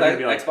to Xbox play to with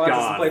be like Xbox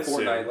is to play gone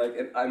Fortnite,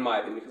 soon. like in my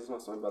opinion, because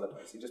it's not my brother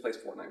plays. He just plays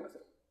Fortnite with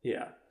it.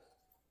 Yeah.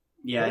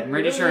 Yeah, I'm We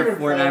pretty don't sure even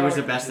play Fortnite was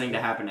the RPG. best thing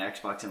to happen to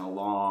Xbox in a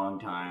long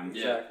time.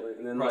 Yeah. Exactly.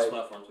 And then Cross like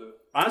platform too.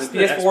 the Honestly,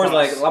 PS4 is Xbox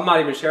like, I'm not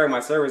even sharing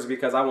my servers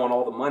because I want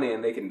all the money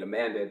and they can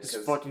demand it. It's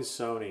 'cause- fucking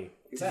Sony.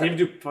 Exactly. They can't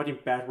even do fucking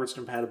backwards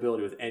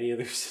compatibility with any of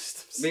their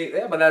systems.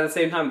 Yeah, but at the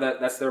same time,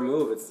 that's their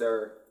move. It's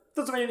their.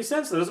 Doesn't make any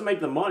sense. Though. It doesn't make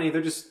them money.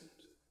 They're just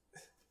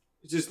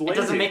it's just lazy. It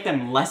doesn't make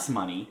them less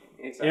money.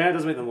 Exactly. Yeah, it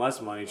doesn't make them less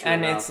money. True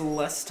And enough. it's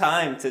less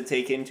time to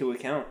take into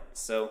account.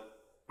 So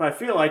But I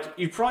feel like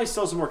you'd probably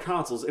sell some more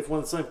consoles if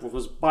one simple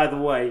was, by the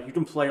way, you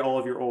can play all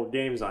of your old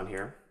games on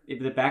here.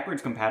 The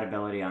backwards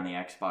compatibility on the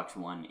Xbox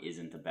One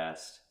isn't the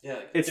best. Yeah.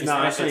 It's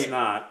not. Especially- It's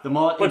not.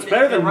 But it's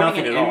better than running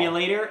nothing an at all.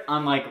 emulator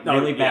on like No,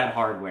 really yeah. bad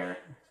hardware.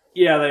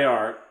 Yeah, they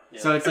are.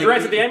 So it's like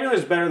Granted, the emulator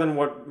is better than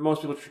what most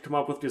people should come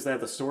up with because they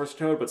have the source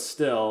code, but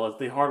still,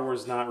 the hardware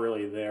is not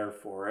really there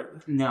for it.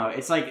 no,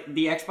 it's like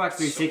the Xbox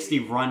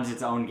 360 runs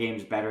its own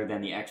games better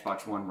than the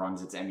Xbox One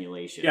runs its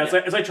emulation. Yeah,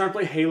 it's like trying to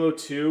play Halo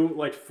 2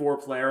 like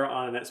 4-player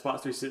on an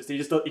Xbox 360. You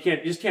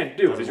just can't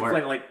do it because Doesn't you're work.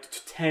 playing like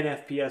 10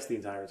 FPS the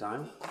entire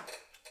time.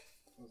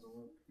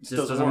 It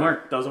just doesn't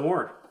work. Doesn't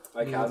work.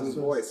 Like Kaz's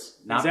voice.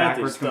 Not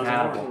Exactly, backwards it doesn't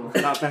compatible. work.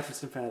 Not backwards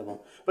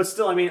compatible. But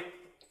still, I mean,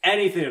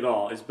 anything at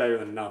all is better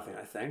than nothing.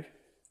 I think.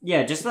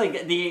 Yeah, just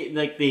like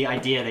the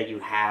idea that you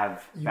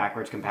have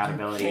backwards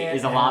compatibility Can't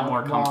is a lot have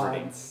more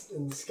comforting. mods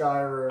in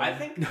Skyrim. I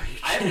think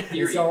I have a They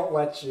theory. don't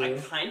let you. I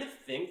kind of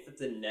think that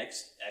the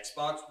next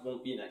Xbox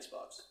won't be an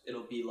Xbox.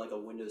 It'll be like a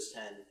Windows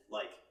 10,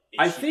 like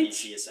I HTC think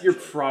essentially. you're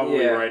probably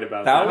Yeah. right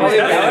about That that. would-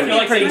 That's- that I would feel be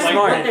like pretty they might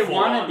smart. go What they full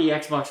wanted on. the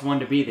Xbox One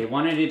to be, they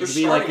wanted it They're to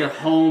be like starting your it.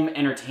 home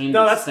entertainment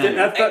No, that's center.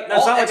 that's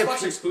All not like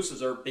Xbox a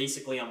exclusives are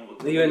basically on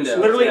The Windows.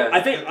 literally. Yeah.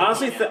 I think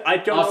honestly, I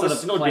don't also know a the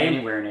single Play game.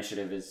 Anywhere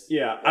initiative is.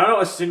 Yeah, I don't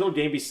know a single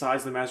game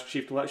besides the Master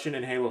Chief Collection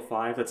and Halo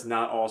 5 that's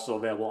not also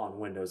available on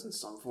Windows in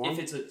some form. if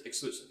it's an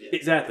exclusive. Yeah.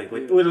 Exactly,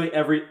 like literally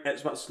every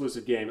Xbox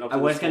exclusive game. Up to I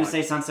was this gonna point.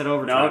 say Sunset no,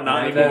 Overdrive.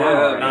 not but anymore.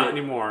 yeah, Not yeah.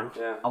 anymore.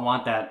 Yeah. I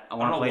want that. I I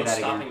want don't to know play what's that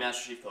stopping again.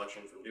 Master Chief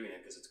Collection from doing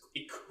it because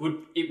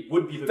it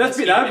would be the That's best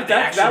be- game that- if they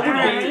that- actually that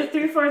would did be- it.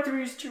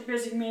 343 is too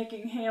busy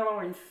making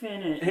Halo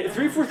Infinite. Hey,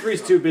 343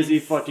 is too busy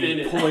fucking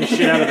Infinite. pulling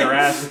shit out of their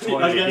ass. And I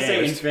was pulling gonna say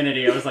games.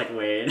 Infinity. I was like,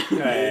 wait.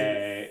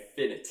 Hey.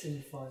 Infinite.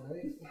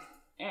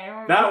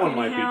 Infinite. That one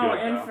might be good,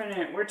 though.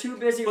 Infinite. We're too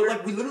busy. But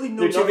like we literally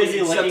know They're too nothing busy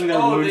except, licking the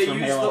oh, wounds they from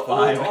use Halo the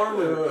 5. old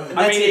armor.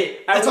 I mean,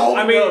 That's all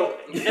we know.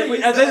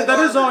 that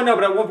is all I know.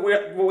 But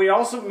what we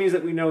also means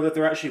that we know that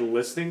they're actually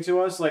listening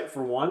to us, like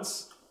for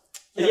once.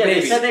 Yeah, they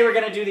maybe. said they were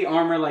gonna do the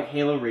armor like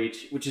Halo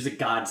Reach, which is a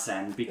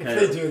godsend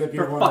because If they do, that'd be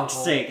for wonderful. fuck's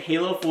sake,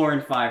 Halo 4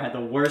 and 5 had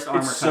the worst armor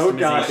It's so customization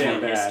goddamn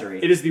in bad. history.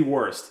 It is the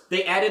worst.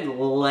 They added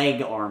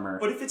leg armor.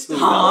 But if it's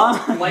Huh?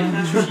 developed like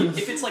Master Chief,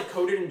 if it's like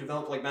coded and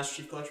developed like Master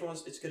Chief Collection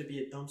was, it's gonna be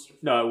a dumpster.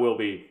 No, it will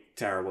be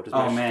terrible. Just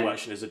Oh, Master man.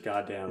 Collection is a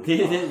goddamn.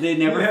 They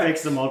never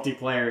fixed the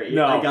multiplayer.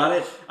 No.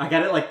 I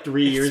got it like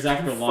 3 years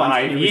after launch.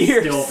 5 and it was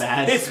years. still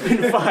bad. It's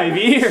been 5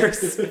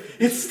 years.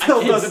 It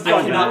still doesn't I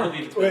fucking cannot matter.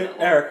 believe it's been that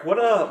long. Eric,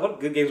 what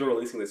good games are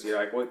releasing this year?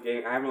 Like what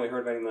game? I haven't really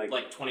heard of anything like.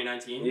 Like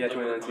 2019. Yeah, like,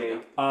 we're 2019.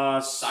 coming out.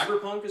 S-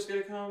 Cyberpunk is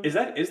gonna come. Is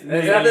that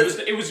Yeah,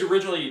 that- it was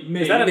originally.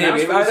 Is that Maybe.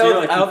 announced for I this don't- year,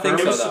 like, I don't think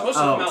It confirmed? was so, though. supposed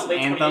to come out late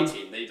Anthem?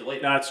 2018. They delayed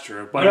it. That's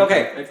true. But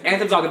okay,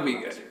 Anthem's not gonna be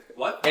good.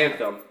 What?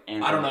 Anthem.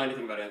 Anthem. I don't know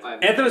anything about Anthem.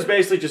 Anthem is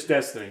basically just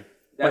Destiny.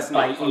 That's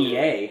by not fun.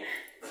 EA.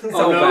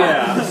 So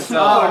bad. Yeah. So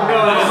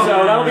no.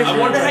 So that'll be. I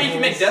wonder how you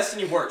can make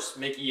Destiny worse.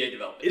 Make EA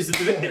develop it.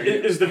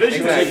 Is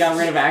Division? They got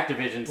rid of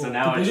Activision, so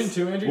now Division it's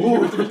 2, Andrew? Did you hear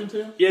about Division 2?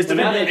 Yeah, it's So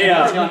now Division. they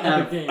Yeah. don't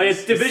have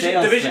It's Division.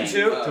 sales Division thing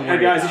 2. to Hey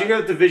worry guys, about. did you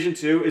know that Division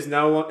 2 is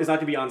not going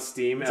to be on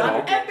Steam at It's all?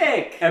 on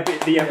Epic.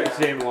 The Epic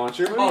Game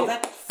launcher. Oh,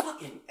 that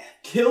fucking.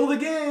 Kill the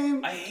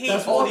game. I hate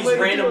That's all one these way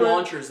to random do it.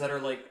 launchers that are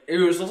like. it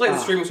was just like the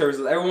streaming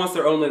services. Everyone wants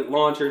their own like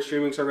launcher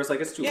streaming service. Like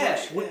it's too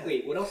much.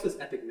 Wait, what else does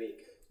Epic make?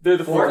 They're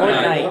the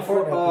Fortnite.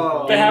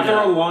 Fortnite. They have their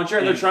And, own launcher,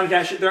 and they're and- trying to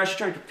actually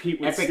trying to compete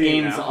with Epic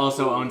Steam Games now.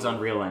 also owns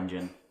Unreal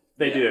Engine.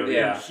 They do, They're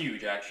yeah.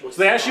 huge, actually.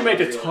 So they actually make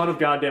a ton of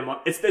goddamn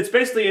money. It's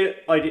basically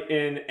like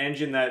an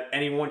engine that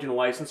anyone can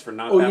license for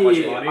not Oh, that yeah, much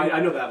yeah, money.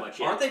 I know that much.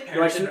 Yeah. Aren't they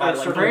They're actually- parented by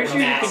like very sure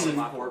you massive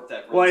can- corp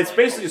that Well, runs, it's like,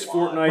 basically a just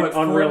lot? Fortnite,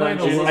 But Unreal Fortnite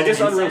Engine. alone- I guess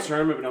Unreal Tencent?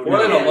 Tournament, but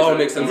Fortnite no. alone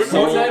makes them so.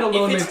 Fortnite If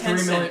alone it's made $3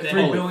 Tencent, then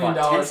 $3 billion.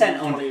 Tencent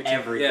owns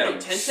everything. Yeah.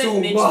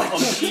 Tencent makes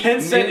PUBG.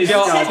 Tencent is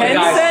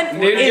Tencent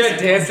Ninja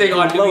is dancing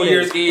on New loaded.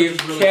 Year's Eve.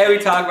 Can we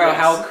talk about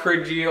how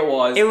cringy it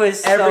was? It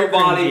was so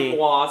Everybody cringy.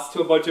 lost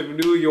to a bunch of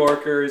New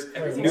Yorkers.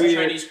 Everyone's New a Year's.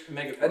 Chinese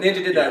mega. Ninja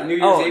did that. New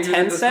Year's Oh, Eve.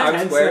 Times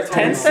Tencent? Square.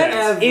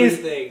 Tencent is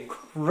Everything.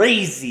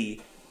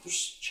 crazy.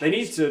 They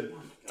need to.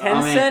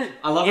 Tencent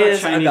I love how is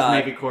a Chinese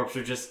god. megacorps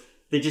are just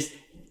they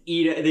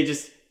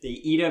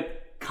eat up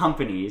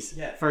companies.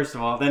 Yeah. First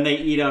of all, then they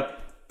eat up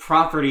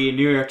property in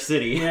New York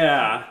City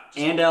Yeah.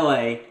 and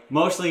LA,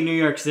 mostly New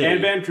York City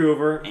And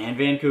Vancouver. and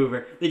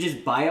Vancouver. They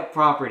just buy up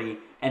property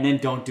and then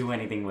don't do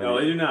anything with No,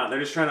 they it. do not. They're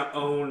just trying to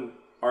own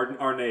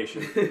our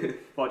nation.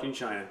 Fucking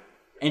China.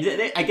 And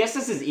I guess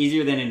this is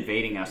easier than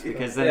invading us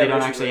because then Yeah, they don't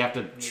basically.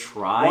 actually have to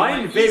try. Why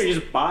invade? You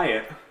just buy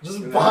it.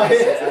 Just buy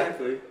it.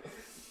 Exactly.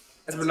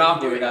 It's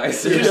Monopoly,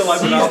 guys. Just Real life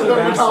seize Monopoly.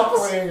 They're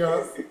monopolying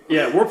us.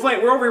 Yeah,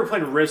 we're over here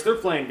playing Risk. They're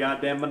playing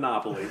goddamn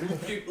Monopoly.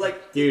 Dude,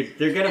 like, Dude,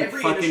 they're gonna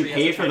Every fucking industry has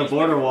pay a for the Chinese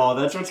border megacorp. wall.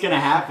 That's what's gonna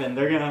happen.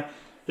 They're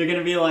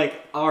gonna be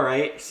like, all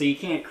right, so you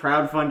can't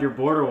crowdfund your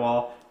border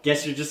wall.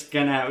 Guess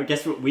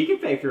what? We can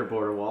pay for your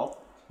border wall.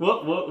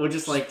 We'll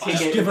just like take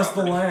Just it. give us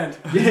the land.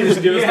 Yeah,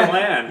 just give us the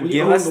land.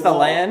 Give own us the the wall.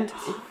 land.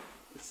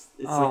 It's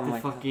Oh like the my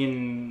God.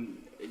 fucking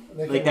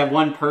They like can- that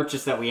one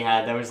purchase that we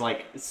had that was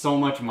like so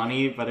much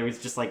money, but it was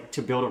just like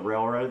to build a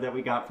railroad that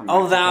we got from.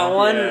 Oh, that Mexico.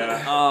 one.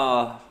 Yeah.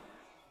 Oh,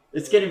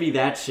 It's gonna be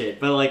that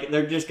shit, but like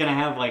they're just gonna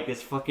have like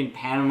this fucking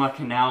Panama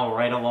Canal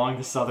right along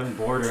the southern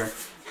border.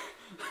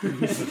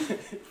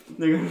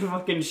 They're gonna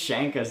fucking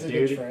shank us, They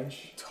get dude.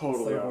 trench.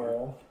 Totally It's like a are.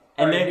 wall.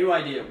 And alright, they, new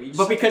idea. We just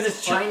but because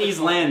it's Chinese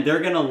land, they're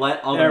gonna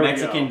let all the There we go.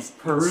 Mexicans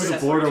through the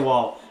Separate. border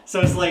wall.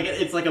 So it's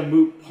like a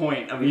moot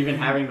point of even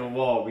having the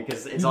wall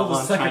because it's all build a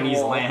on second Chinese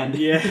wall. land.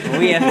 Yeah.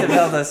 we have to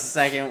build a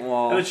second And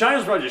wall. the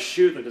Chinese probably just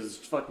shoot them because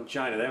it's fucking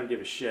China. They don't give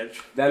a shit.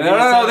 No,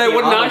 they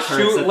would not Autocrats that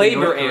shoot the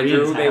labor, North Koreans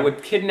Andrew. They have.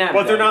 would kidnap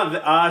But they're them.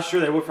 not. Sure,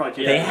 they would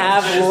probably. They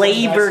have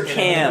labor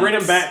camps. Bring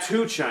them back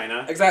to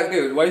China. Exactly,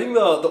 dude. Why do you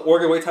think the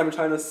organ wait time in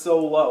China is so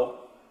low?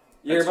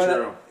 You hear That's about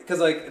true. that? Because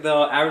like the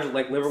average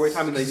like liver wait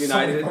time in the So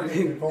United fucking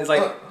people. is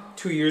like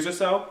 2 years or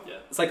so. Yeah.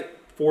 It's like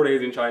 4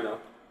 days in China.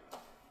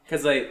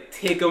 Because they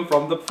take them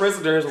from the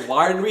prisoners.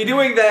 Why are we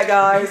doing that,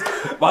 guys?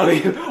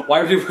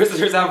 Why do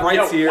prisoners have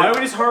rights Yo, here? why don't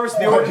we just harvest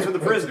the organs from the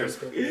prisoners?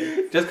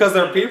 Just because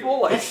they're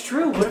people? Like, That's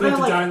true. What they have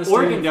about to die in like the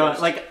organ stream donor?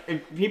 first. Like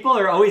if people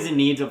are always in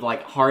need of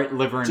like heart,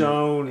 liver,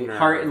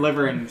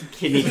 and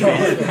kidney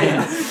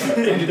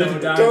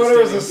transplants.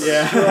 Donor is a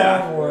Yeah.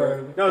 strong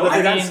word. No,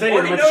 they're not staying. They're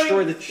organ gonna destroy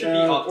donor the should be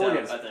opt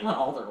organs. out. I think. Not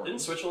all their Didn't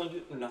organs. Switzerland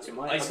do? Not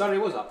so I thought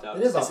it was opt out.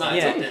 It is It's not. opt-out.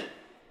 It's Yeah. opt in.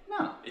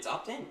 No. It's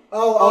opt in.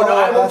 Oh no!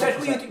 Well, that's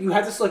technically, you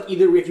have to select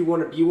either if you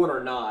want to be one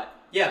or not.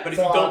 Yeah, but if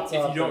So you don't, it's if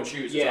you opt don't in.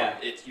 choose, Yeah.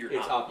 you're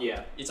It's not.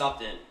 Yeah. It's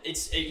opt in.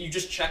 You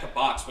just check a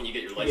box when you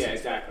get your license,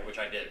 exactly. which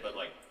I did. But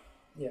like,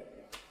 Yeah.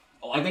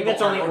 a lot I of think people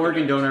that's only aren't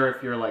organ donors. donor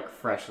if you're like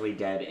freshly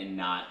dead and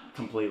not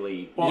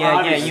completely. Well, Yeah,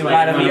 obviously, you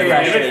gotta be if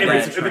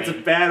freshly if it's a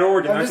bad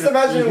organ, I'm that's just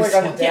imagining like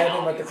I'm dead Yeah.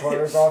 in like the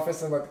coroner's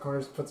office and like the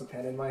coroner puts a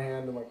pen in my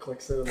hand and like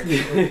clicks it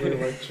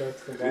and like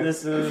checks the box.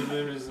 This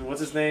is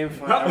what's his name?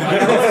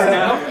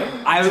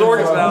 I have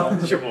organs now.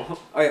 Jamal.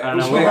 I don't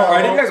know. Wait, are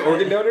you guys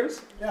organ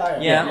donors? Yeah.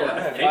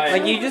 Yeah.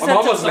 Like you just My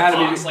have mom was to. mad at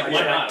me. Box, like,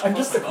 why not? I'm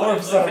just a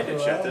corpse after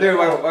that. Dude,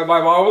 my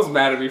mom was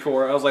mad at me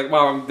for it. I was like,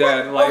 Mom, I'm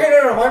dead. Like, Okay,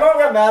 no. My mom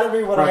got mad at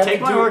me when I Bro, had take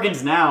to my do.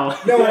 organs now.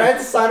 No, when I had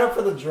to sign up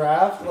for the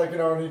draft, like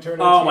when he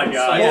turned. Oh 18. my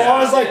God, My yeah. mom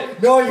was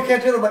like, "No, you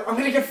can't do that." I'm like, I'm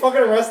gonna get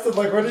fucking arrested.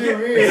 Like, what do you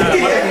mean?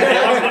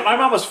 My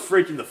mom was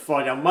freaking the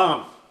fuck out.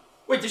 Mom,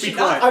 Wait, did she Be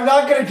not? quiet. I'm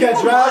not gonna get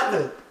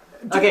drafted.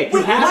 Okay, you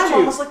Wait, my have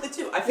mom to. was like that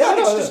too. I feel Yeah, like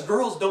it's no, just yeah.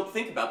 girls don't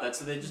think about that,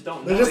 so they just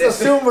don't. They know. just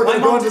assume we're My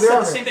gonna mom go into just the said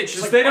army. the same thing. She's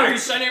Just like, they "Why don't- are you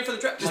signing up for the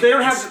draft?" just they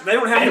don't have the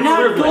I'm not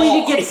privilege.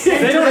 going to get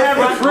sent They to don't the have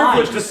front the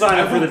privilege line. to sign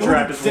up for the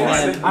draft as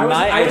well.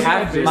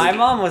 Man, my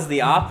mom was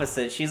the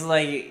opposite. She's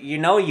like, you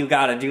know, you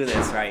gotta do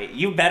this, right?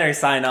 You better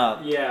sign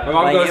up. Yeah. my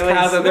mom Like, goes, it was-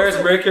 Kaz,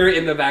 there's mercury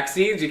in the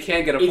vaccines. You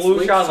can't get a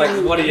flu shot. I was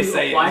like, what are you If you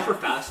saying? apply for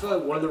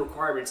FAFSA, one of the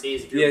requirements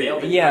is if you're Yeah, male,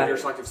 then yeah. you have your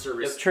selective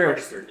service It's true.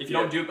 registered. If you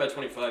don't do it by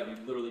 25, you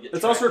literally get.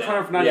 It's also a tracked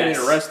requirement for down. not Yes.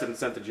 getting arrested been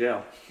sent to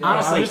jail.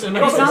 Honestly, it's just-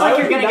 not like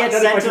you're gonna get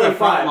sent to the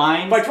front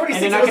lines. By and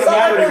 26, they're not It's gonna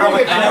not be able to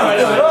really come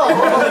at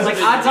all.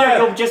 like odds are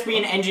you'll just be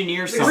an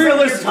engineer somewhere.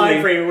 Realistically,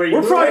 time frame where you-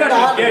 we're probably not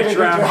not gonna get gonna get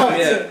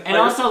drafted. drafted. And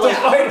also, like,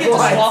 I would get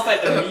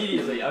disqualified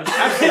immediately. I was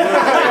just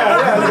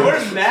what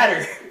does it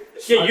matter?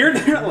 Yeah, you're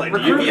not like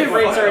recruitment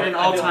rates are at an I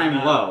feel all-time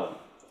bad. low.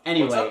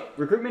 Anyway, What's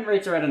recruitment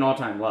rates are at an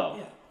all-time low.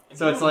 Yeah.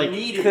 So it's like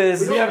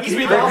Because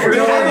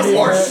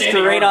Recruiters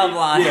straight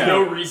online. For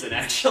no reason,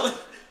 actually.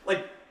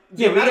 Like,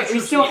 the yeah, amount of we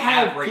troops still we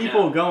have right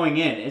people now. going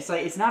in. It's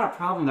like it's not a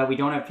problem that we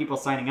don't have people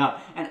signing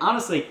up. And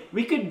honestly,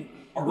 we could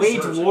Our wage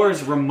reserves are-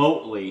 wars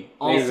remotely.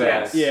 Also.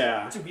 Exactly.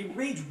 Yeah. Dude, we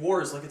wage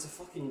wars like it's a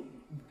fucking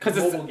 'Cause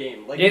it's- mobile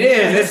game. Like, It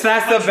is.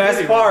 That's the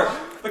best part.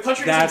 The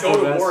country That's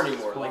doesn't go the to war best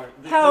anymore.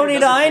 Like, How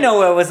did I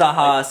know it was a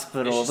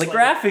hospital? it's The just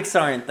like- graphics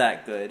aren't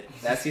that good.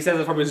 That's he says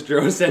it from his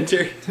drone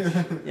center.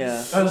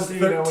 Yeah.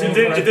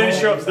 It didn't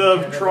show up.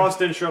 The cross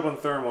didn't show up on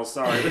thermal.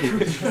 Sorry.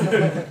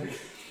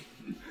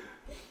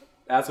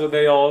 That's what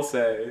they all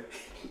say.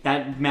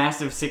 That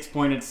massive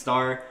six-pointed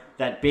star,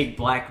 that big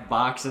black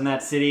box in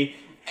that city,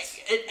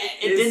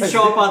 it didn't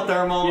show up on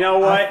thermal. You know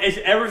what?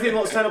 Everything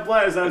looks kind of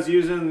black as I was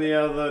using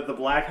the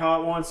black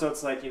hot one, so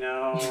it's like, you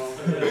know.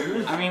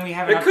 I mean, we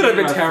haven't. It could have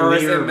been updated our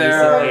terrorists fleet in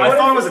there. recently. I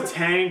thought it was a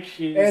tank.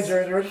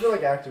 Andrew, what if you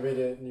like activate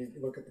it and you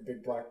look at the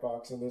big black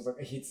box and there's like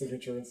a heat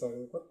signature inside of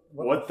it?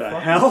 What the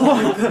fuck? hell?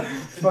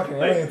 Fucking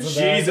Like, aliens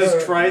in there.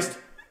 Jesus Christ,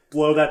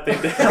 blow that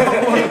thing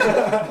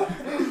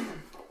down.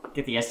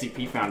 Get the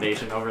SCP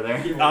Foundation over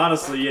there.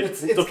 Honestly,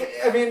 It's I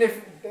mean,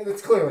 if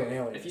it's clearly an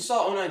alien. If you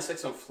saw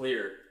 096 on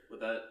FLIR, would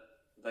that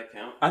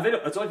count? I think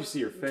it's all you see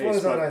your one face,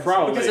 is but 096?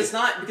 probably Because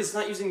it's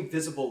not using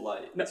visible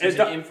light. No, It's it's using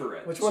not-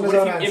 infrared. Which So one what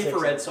is if you 096?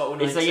 infrared saw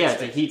 096?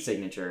 It's a heat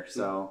signature.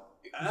 So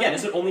Yeah,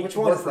 does it only Which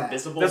one work is for that?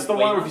 visible? that's the one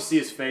where if you light? see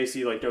his face,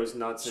 he like goes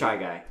nuts. Shy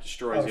and Guy.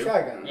 destroys Oh, you.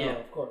 Shy Guy. Yeah. Oh,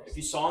 of course. If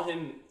you saw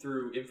him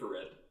through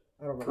infrared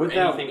I don't or remember.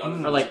 Without- anything other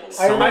than or like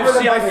visible I light. remember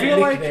them I by feel their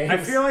like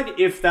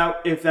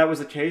nicknames. if that was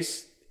the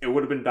case, it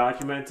would have been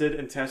documented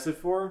and tested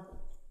for.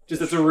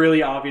 Just it's a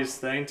really obvious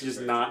thing to just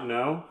not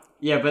know.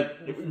 yeah, but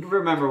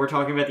remember, we're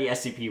talking about the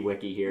SCP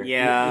wiki here.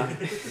 Yeah. But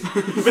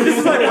this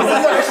is like This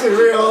is actually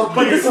real.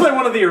 but this is like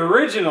one of the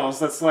originals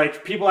that's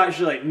like people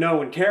actually like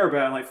know and care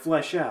about and like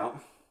flesh out.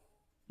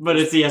 But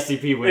it's the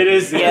SCP wiki. It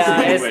is the Yeah,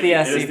 SCP it's wiki. the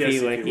It is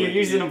SCP wiki. You're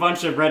using a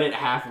bunch of Reddit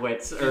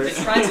half-wits. Or They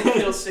tried to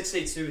kill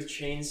 682 with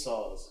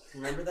chainsaws.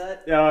 Remember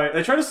that? Yeah,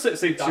 they try to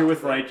say Dr. two with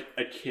Frank.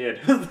 like a kid.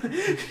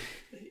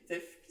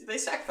 They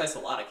sacrificed a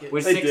lot of kids.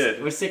 was They six,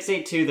 did. Was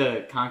 682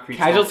 the concrete?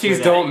 Casualties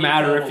structure don't that-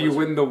 matter if you Incredible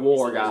win the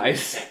war, He's a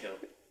guys. gecko.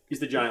 He's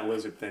the giant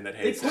lizard thing that They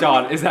hates. put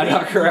John, him- is that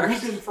not they correct?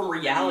 removed him from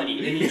reality,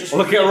 and he just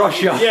Look at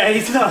Russia. Yeah,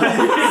 he's not.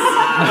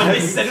 They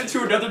sent him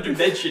to another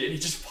dimension, and he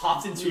just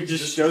popped into. He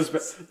just shows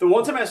back. The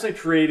one time I accidentally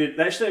created,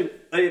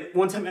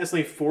 one time I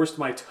accidentally forced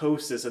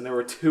mitosis, and there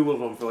were two of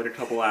them for like a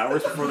couple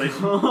hours before they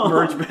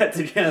merged back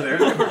together.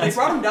 They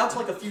brought him down to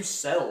like a few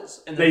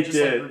cells, and then They it just,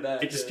 like, did. grew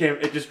back. It just came.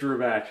 It just drew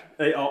back.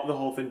 The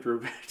whole thing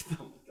drew back.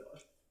 Oh my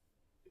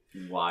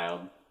god. Wild.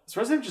 I'm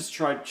surprised they haven't just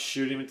tried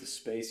shooting him into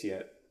space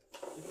yet.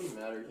 It wouldn't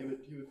matter. He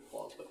would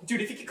fall.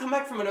 Dude, if he could come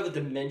back from another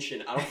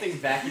dimension, I don't think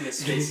vacuum is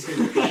space.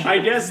 I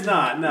guess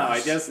not. No,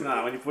 I guess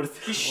not. When you put it,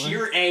 His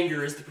sheer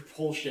anger is the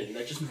propulsion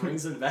that just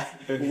brings him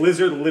back.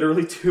 lizard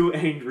literally too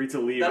angry to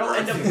leave. That'll Earth.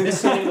 end up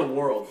missing the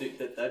world. Dude,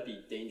 that'd be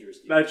dangerous.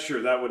 Dude. That's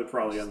true. That would have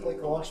probably ended the Like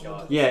world. launching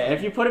into Yeah,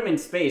 if you put him in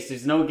space,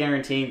 there's no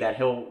guaranteeing that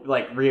he'll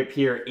like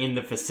reappear in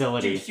the Dude,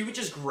 facility. he would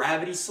just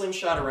gravity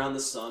slingshot around the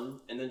sun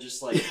and then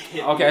just like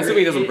hit. Okay, I assume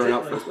he doesn't burn hit-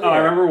 up first. Oh, I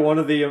remember one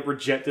of the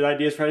rejected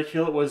ideas trying to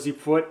kill it was you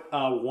put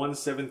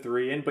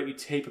 173 in, but you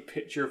tape a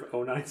picture of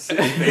 096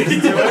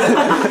 face to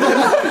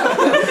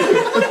it.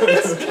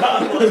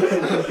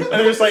 And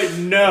they're just like,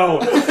 no,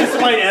 this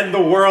might end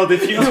the world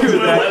if you do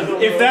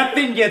that. If that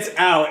thing gets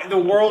out, the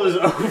world is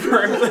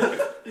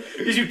over.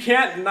 Because you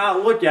can't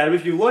not look at it.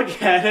 If you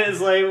look at it,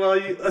 it's like,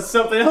 well,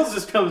 something else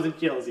just comes and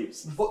kills you.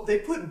 But they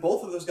put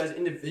both of those guys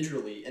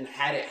individually and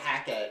had it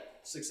hack at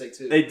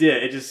 682. They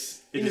did. It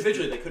just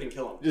Individually, they couldn't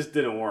kill him. just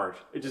didn't work.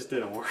 It just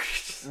didn't work.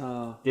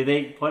 Oh. Did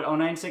they put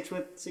 096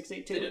 with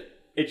 682? They did.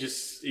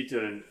 It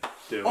didn't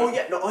do Oh it.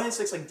 yeah, no, Iron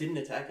 6 like didn't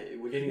attack it.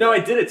 It didn't. No,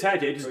 it did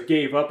attack it. It just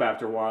gave up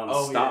after a while and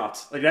Oh,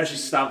 stopped. Like, it actually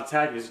stopped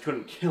attacking because he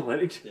couldn't kill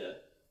it. Yeah.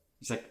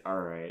 He's like, all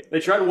right. They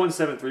tried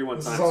 173 one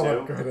This time is all too,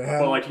 I'm gonna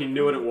have. but like he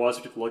knew what it was,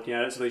 kept looking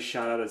at it, so they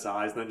shot out his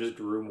eyes and then just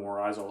drew more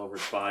eyes all over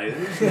his body.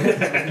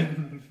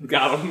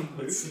 Got him.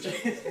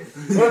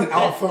 What an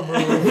alpha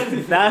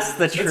move. That's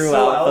the true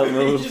alpha He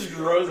move. just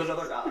grows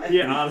another guy.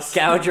 Yeah, honestly.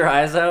 Gouge your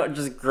eyes out and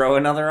just grow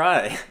another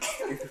eye.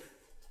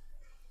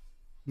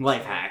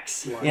 Life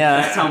hacks.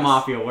 Yeah. That's how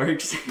Mafia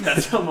works.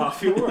 That's how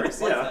Mafia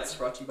works. Life Yeah. Hacks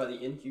brought to you by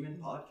the Inhuman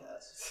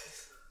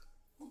Podcast.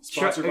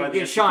 Sponsored by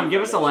the Sean, SCP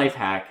give us a Foundation. life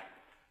hack.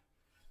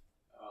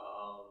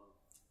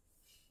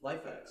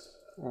 Life Hacks.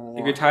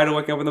 If you're tired of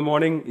waking up in the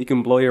morning, you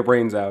can blow your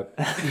brains out.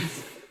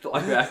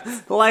 Like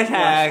that. Life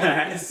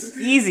hack.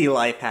 Easy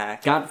life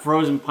hack. Got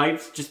frozen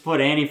pipes? Just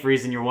put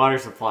antifreeze in your water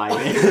supply.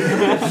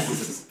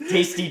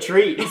 Tasty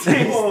treat.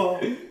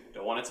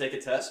 Don't want Want to take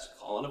a test?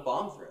 Call in a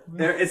bomb threat.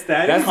 That's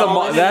That's the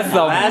common.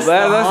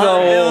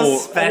 whole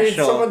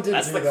special. Someone did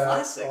That's do the that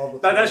classic. all the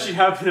That time. actually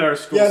happened in our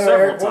school Yeah, no, several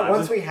Eric, times.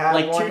 once we had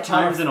Like one 2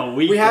 times in a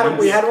week. we had one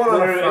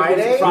on a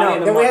Friday.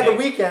 Friday Then we had the Monday.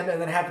 weekend,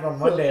 and then it happened on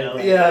Monday. Yeah.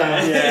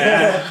 again.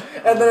 Yeah.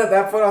 And then at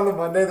that point on the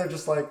Monday, they're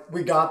just like,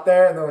 we got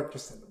there, and they're like,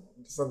 just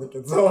send the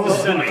kids home.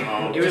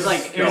 It was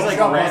like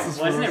Go.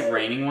 wasn't it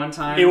raining one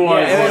time? It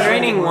was. It was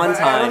raining one I don't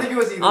time think it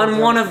was even on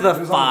one of the it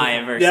was on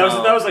 5 or Yeah,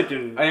 so. that was like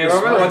in. I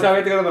remember one time we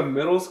had to go to the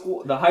middle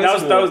school, the high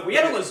school. That was. We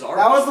had a Lazard.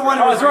 That was the one.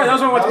 Oh, that's right. That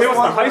was when we went to the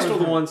high one school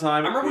the one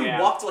time. I remember Yeah.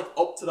 we walked like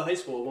up to the high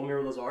school when we were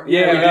in Lazard.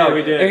 Yeah,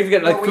 we did. And we could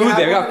get like No, food had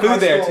there. We one got in high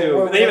food there school too.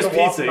 where They we gave had us to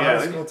walk pizza, from yeah.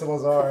 high school to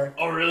Lazar.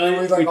 Oh And really?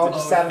 we like all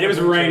just sat in It was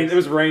the raining. bleachers. It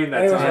was raining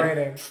that And it was time.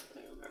 raining.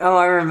 Oh,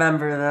 I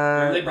remember When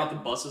they that. brought the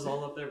buses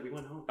all up there, we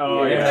went home. Oh,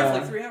 We were yeah. there for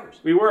like 3 hours.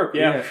 We were.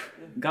 Yeah.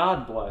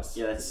 God bless.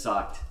 Yeah, that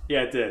sucked.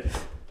 Yeah, it did.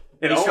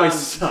 It Hey, always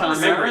Sean, sucks.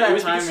 remember It that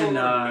was time because in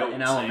someone wrote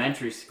in saying-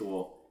 elementary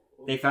school?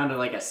 They found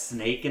like a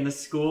snake in the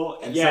school,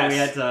 and so Yes. we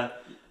had to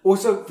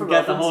Also, for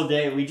forget the reference, whole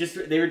day.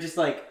 They were just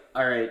like,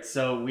 all right,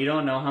 so we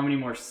don't know how many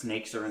more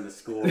snakes are in the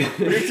school.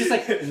 There's just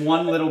like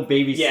one little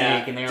baby Yeah.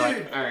 snake, and they were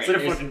like, all right, It's like a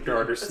there's- fucking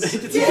garter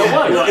snake.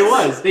 It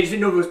was. They just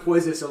didn't know it was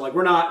poisonous, so like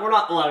we're not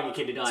allowing a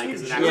kid to die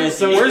because of that. Yeah,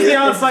 so Where's the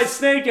outside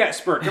snake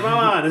expert? Come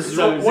on, this is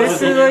So what. this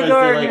is is a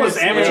garden What's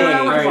amateur Hey,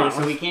 hour? Come on.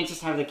 so we can't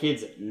just have the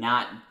kids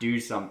not do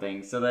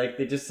something. So like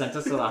they just sent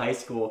us to the high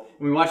school.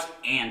 And we watched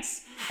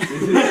Ants.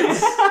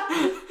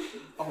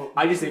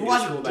 I just think You it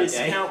was watch cool that day.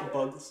 Discount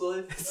Bug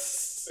Slave?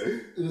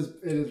 It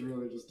is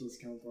really just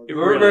discount party.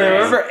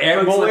 Remember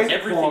Ant Bowling?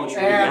 Everything was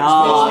And-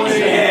 Oh,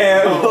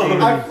 yeah.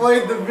 I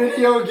played the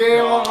video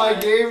game on my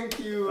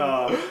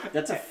GameCube.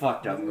 That's a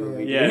fucked up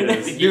movie. Yeah, dude. it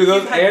is. Dude,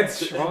 those had ants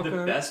the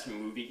shrunk. best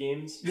movie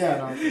games. Yeah,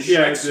 no. Yeah,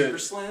 Shrek it Super did.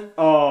 Slam.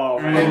 Oh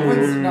Penguins,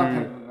 man, not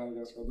Penguins,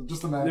 Madagascar,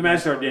 just the the Madagascar.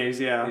 Madagascar days.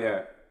 Yeah, Yeah.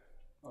 it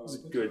was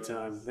a good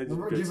time. They did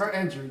Remember, good do you stuff.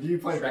 remember Andrew? Do you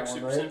play Shrek that one,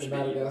 Super right? Slam The should be-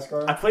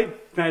 Madagascar. I played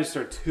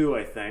Madagascar 2,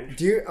 I think.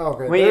 Do you? Oh,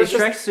 okay. Wait, There's is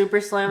just- Shrek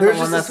Super Slam the There's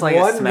one just that's this like a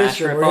one Smash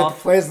mission where you have to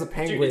ripoff? play as the Dude,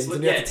 penguins it's,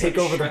 and you have to take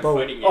like over the Shrek boat.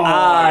 fighting Oh,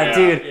 yeah.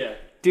 Dude. Yeah.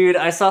 Dude,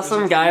 I saw was some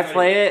just guy fighting.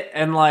 play it,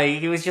 and like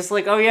he was just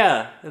like, "Oh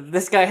yeah,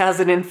 this guy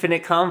has an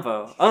infinite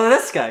combo. Oh,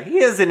 this guy,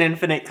 he has an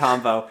infinite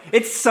combo.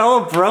 It's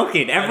so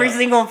broken. Every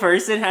single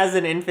person has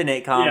an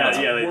infinite combo.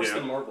 Yeah, they Worse do.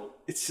 than Marvel.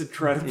 It's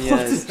incredible.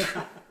 Yes.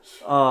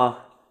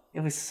 Oh, it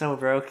was so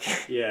broken.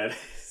 Yeah,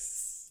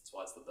 That's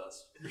why it's the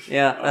best.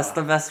 Yeah, that's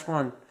the best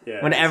one.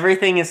 yeah. When it's-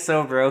 everything is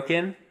so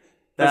broken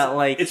that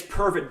like it's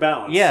perfect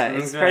balance. yeah,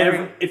 it's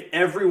perfect. If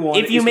everyone,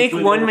 If you is make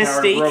completely one overpowered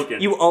mistake,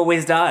 broken, you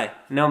always die,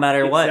 no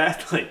matter what.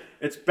 exactly.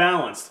 It's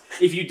balanced.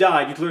 If you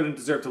die, you clearly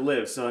deserve to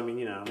live. So I mean,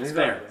 it's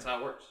fair. That's how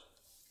it works.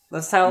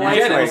 That's how life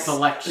Natural works.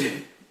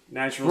 selection.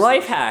 Natural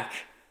Life selection. hack.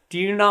 Do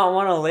you not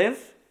want to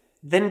live?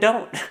 Then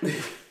don't.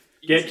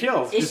 Get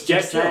killed. It's just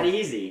get just that killed.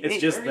 easy. It's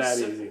It's just very that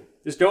simple. easy.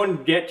 Just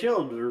don't get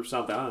killed or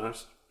something. I don't know.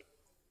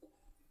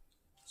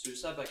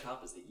 Suicide by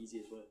cop is the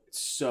easiest way. It's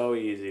so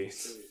easy.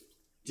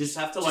 Just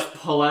have to, just like-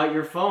 pull out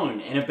your phone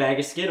and a bag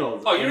of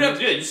Skittles. Oh, you don't have to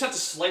do that. You just have to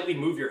slightly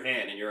move your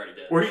hand and you're already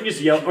dead. Or you can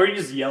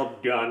just yell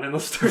gun and they'll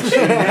start shooting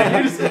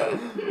at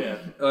you. Yeah.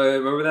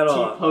 Remember that?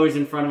 T-pose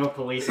in front of a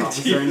police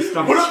officer and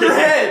start Put up your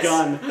shooting a heads!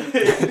 gun.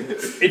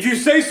 If you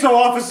say so,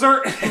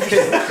 officer.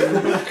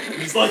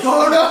 He's like,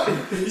 oh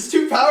no! He's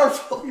too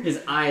powerful!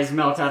 His eyes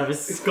melt out of his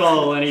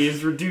skull and he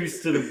is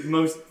reduced to the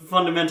most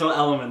fundamental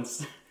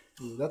elements.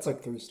 That's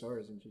like 3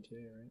 stars in GTA,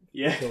 right?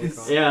 Yeah.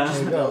 Yeah. There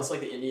you No, go. it's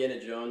like the Indiana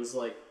Jones,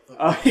 like.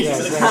 Oh, he's Yeah,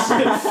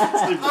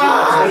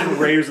 just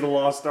Raiders of the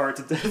Lost Ark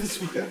to death.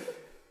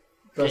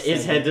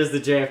 His head does the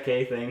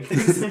JFK thing.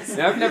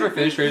 I've never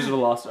finished Raiders of the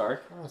Lost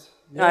Ark.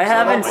 I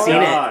haven't Oh my seen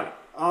it. God.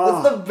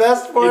 Oh. That's the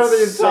best part of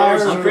the It's so entire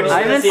stupid. movie.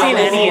 I haven't seen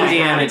any Oh,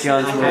 Indiana I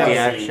Jones haven't movie seen.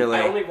 actually.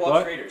 I only watched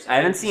What? Raiders. I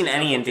haven't seen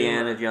any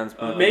Indiana Jones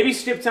movie. Maybe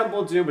skip Temple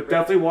of Doom, but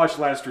definitely watch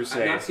Last I've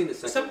Crusade. not seen the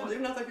second Except one. they're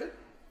not that good.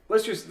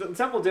 Let's just the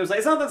Temple of Doom.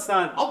 It's not that's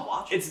not. I'll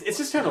watch it. It's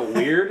just kind of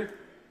weird.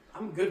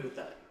 I'm good with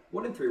that.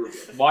 1 and 3 were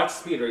good. Watch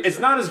Speed Racer. It's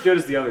not as good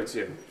as the other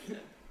two.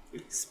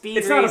 Speed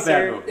It's not a bad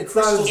Racer. movie. It's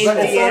not as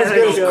Indiana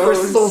good as Jones.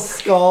 Crystal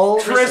Skull.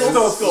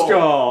 Crystal Skull.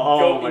 Oh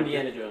Go my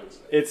Indiana Jones.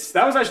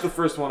 That was actually the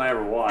first one I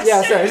ever watched.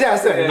 Yeah,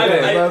 same.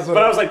 But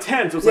I was like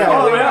 10, so it's like,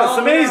 Yeah. oh yeah, it's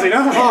amazing.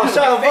 Oh, shut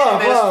up,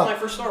 That's wow. my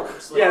first Star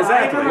Wars. Yeah,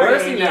 exactly. Where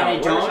is he Indiana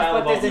now? Jones, Where's Shia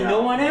but there's a LaBeouf new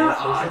now? one out.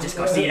 Oh, just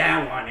go see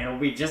that one. It'll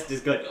be just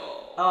as good.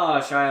 Oh,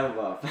 Shia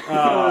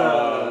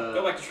LaBeouf.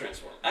 Go back to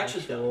Transform.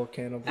 Actually,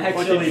 don't.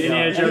 Actually, Indiana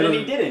and Jones. then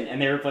he didn't,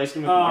 and they replaced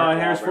him with Oh, Mark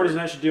Harrison Ford Wahlberg.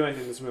 doesn't actually do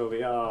anything in this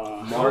movie.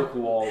 Oh. Mark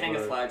Hang a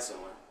Wahlberg. flag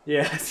somewhere.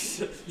 Yeah.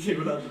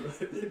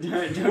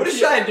 What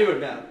is Shia doing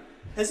now?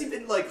 Has he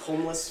been like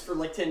homeless for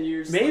like 10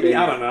 years? Maybe, Like,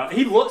 I don't know.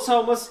 He looks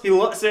homeless. He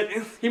looks it.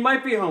 He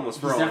might be homeless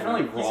for He's all I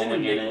definitely know. He's in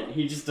rolling in a it.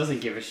 He just doesn't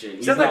give a shit.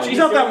 He's not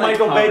that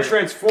Michael Bay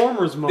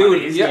Transformers money.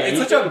 Dude, yeah, it's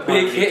he's such a got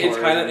big money hit in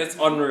for China. it. It's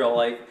unreal.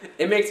 Like,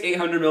 it makes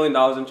 $800 million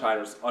in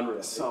China. It's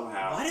unreal.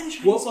 Somehow. Why did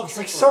the Well, Chinese It's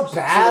like so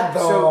bad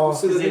though.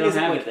 So the Because they thing don't is,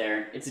 have like, it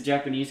there. It's a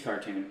Japanese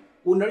cartoon.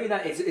 well, no, you're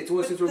not. It's one of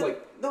those things where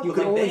like No, you but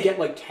can like only they- get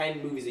like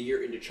 10 movies a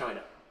year into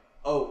China.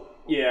 Oh,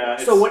 Yeah.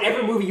 So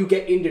whatever movie you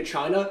get into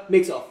China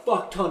makes a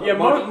fuck ton of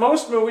money.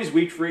 Most movies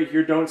we create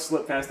here don't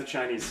slip past the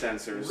Chinese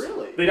censors.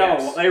 Really? They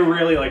don't. They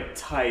really like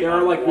tight. There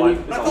are, like, what-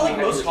 really- But I feel like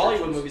most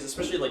Hollywood movies,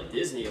 especially like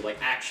Disney, like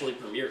actually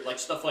premiere like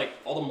stuff like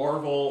all the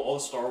Marvel, all the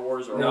Star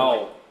Wars, or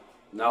No.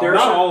 There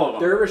not are, all of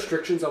them. There are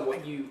restrictions on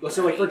what you.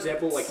 So, like for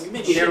example, like We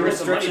made There shit are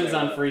loads of money restrictions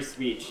there, on but- free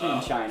speech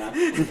in China.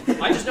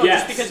 I just know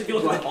Yes. just because if you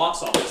look at the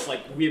box office,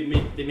 like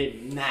they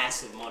made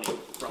massive money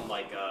from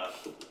like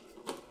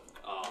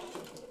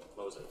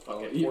what was it?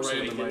 Fucking eat Force right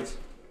in the Awakens.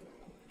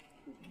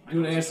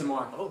 Do an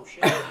ASMR. Oh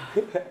shit!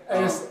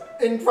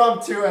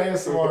 Impromptu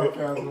ASMR,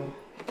 Catherine.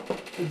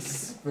 It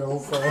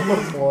spills on the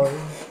floor.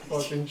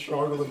 Fucking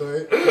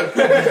troglodyte.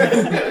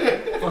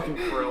 Fucking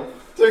krill.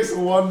 Takes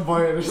one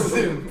bite and just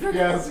a big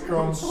ass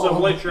crumb.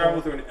 Subway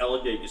travel through an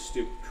alligator, you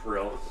stupid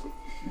krill.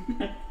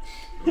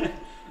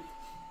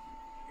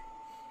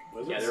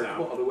 Yeah, there are a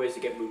couple other ways to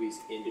get movies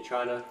into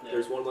China. Yeah.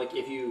 There's one like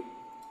if you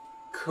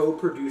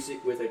co-produce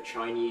it with a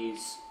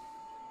Chinese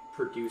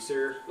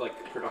producer,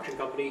 like production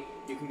company,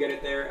 you can get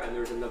it there. And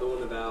there's another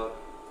one about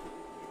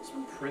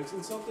Some prints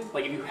and something?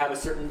 like if you have a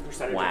certain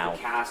percentage Wow. of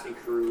the cast and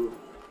crew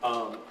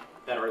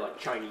that are like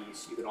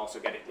Chinese, you can also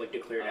get it like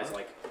declared as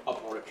like a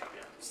part of China.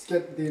 Just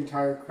get the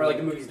entire crew. Or like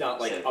the movie's not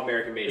like Sick.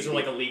 American made. Is there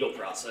like a legal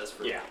process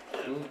for? Yeah.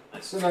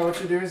 So now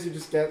what you do is you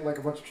just get like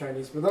a bunch of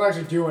Chinese, but they don't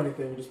actually do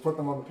anything. You just put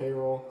them on the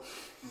payroll.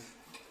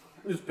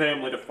 Just pay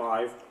them like a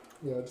 5.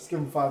 Yeah, just give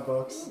them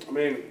 $5. I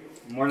mean,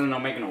 More than they're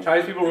making a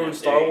Chinese people ruin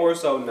Star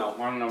Wars, so no.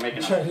 More than they're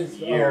making Chinese.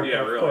 a year. Oh,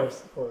 Yeah, of really.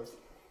 course, of course.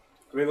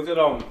 I mean, look at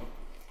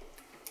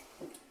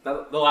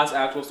the last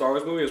actual Star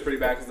Wars movie was pretty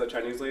bad because the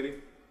Chinese lady.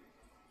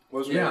 What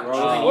was her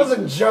name? It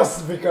wasn't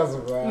just because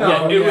of that.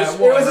 No, it was-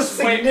 It was a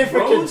significant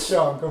Rose?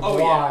 chunk of Oh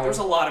why. yeah, there's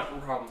a lot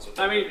of problems with.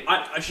 I that mean,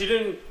 movie. she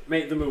didn't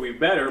make the movie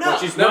better, No. but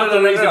she's No, not no, the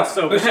no, reason no, it's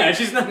so no. But bad.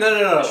 she- She's not.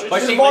 No. But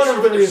She's she. one of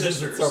the with her reasons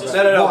sisters. it's so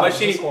bad. No. Why? But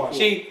Just why?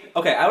 she.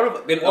 Okay, I would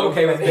have been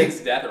okay with Big's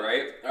death,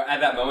 right?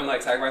 At that moment,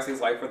 like sacrificing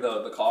his life for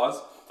the cause.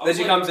 Then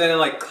she comes in and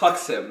like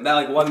cucks him. That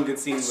like one good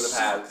scene would have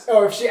had.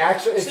 Oh, if she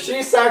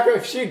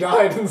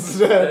died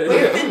instead. But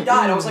if it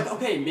died, I was like,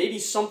 okay, maybe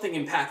something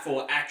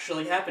impactful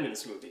actually happened in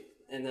this movie,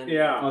 and then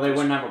Yeah. Oh, they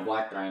wouldn't have a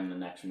black guy in the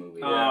next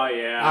movie. Oh,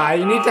 yeah.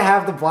 You need to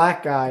have the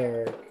black guy,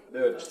 Eric.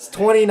 Dude. It's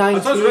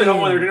 2019. I was really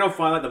hoping they're gonna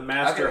find like the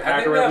master I think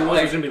hacker that, everyone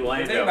like, was gonna be the thing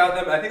Lando. about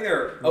them, I think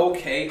they're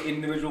okay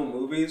individual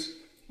movies,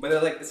 but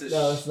they're like this is.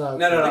 No, it's not.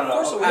 No.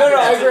 Force No, Awakens-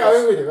 I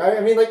agree with you. I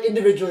mean, like,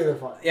 individually they're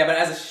fine. Yeah, but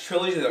as a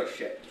trilogy, they're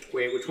shit.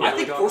 Wait, which one? I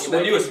think Force The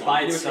Awakens newest by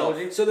one, itself.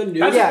 trilogy. So the new.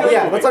 That's a Yeah, good yeah,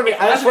 movie. that's what I mean.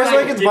 That's Force what I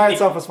Awakens by did-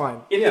 itself is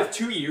fine. In the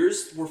 2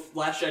 years where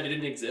Last Jedi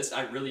didn't exist,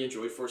 I really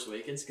enjoyed Force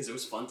Awakens because it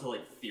was fun to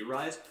like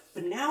theorize.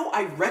 But now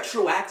I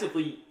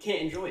retroactively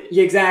can't enjoy it.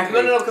 Yeah,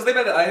 exactly. No, because they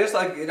made it. I just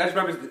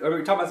remember we were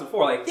talking about this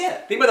before. Like, Yeah.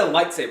 think about the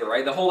lightsaber,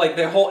 right? The whole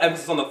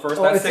emphasis on the first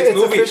Oh, Bad it's- Six it's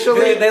movie.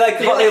 officially- They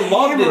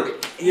loved hammered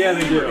it. Yeah,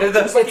 they do.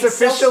 The- It's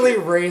officially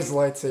Rey's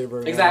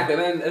lightsaber. now. Exactly,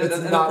 and then It's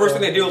and the not first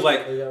thing they do really- is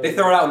like Yeah. they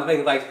throw it out and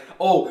think like,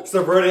 oh,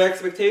 subverting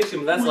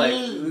expectation. But that's like,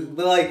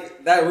 but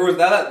like that ruins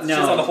that. No.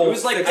 Just on the whole. It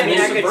was like- six I mean,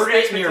 I movies. could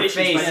Subverting spit in your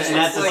expectations, face, but and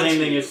that's the it's same like-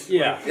 thing as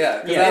Yeah. Yeah,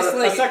 'cause yeah.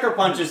 that's- A sucker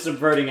punch is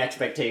subverting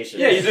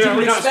expectations. Yeah, you Didn't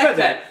didn't expect expect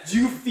that. Do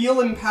you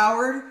feel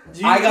empowered?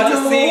 Do you I got to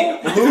know? see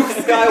Luke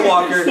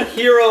Skywalker,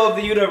 hero of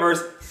the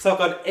universe, suck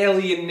on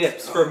alien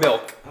nips for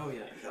milk. Oh yeah,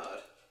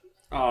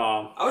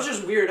 God. I was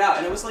just weirded out,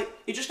 and it was like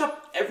it just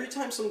kept every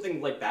time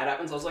something like bad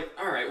happens, I was like,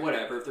 all right,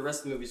 whatever. If the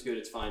rest of the movie's good,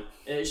 it's fine.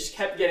 And it just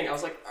kept getting. I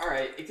was like, all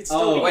right, it could still.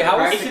 Oh, be wait, good. how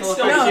was it could Practical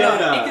still be effects good.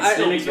 Yoda. It could I still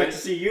didn't be expect good.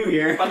 to see you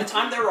here. By the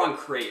time they were on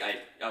Crate,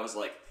 I was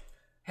like,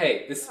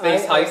 Hey, the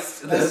space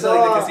heist, I the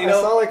saw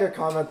casino. like a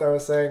comment that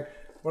was saying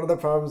one of the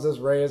problems is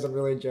Rey isn't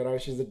really a Jedi;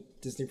 she's a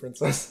Disney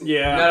princess.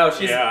 Yeah. No,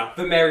 she's Yeah.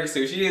 the Mary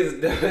Sue. She is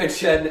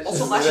Jen.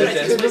 also Last Jen- Jedi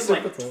Jen- takes place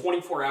Jen- like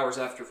 24 hours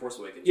after Force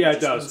Awakens. Yeah, which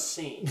it is does.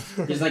 Insane.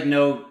 There's like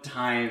no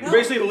time. It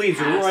basically leads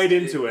Has right to.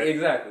 into it.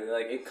 Exactly,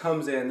 like it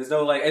comes in. There's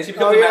no like, and she Oh,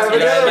 becomes yeah, a master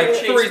but Jedi in yeah, like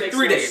Chase three makes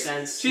three no days.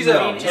 sense. She's No,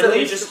 a at she's a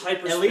least just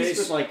At least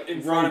with like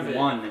in front of Rogue it.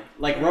 One,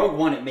 like Rogue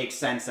One, it makes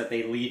sense that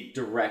they lead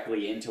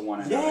directly into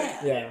one another.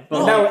 Yeah. Yeah,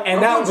 But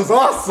that was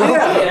awesome.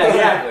 yeah,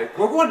 exactly.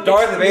 We're going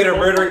Darth Vader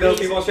murdering those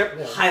people on ship.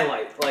 Yeah.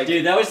 Highlight, like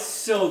Dude, that was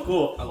so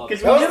cool. I love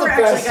Because it. we That was never the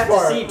actually best got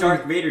part. to see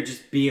Darth Vader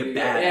just be a badass.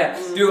 yeah,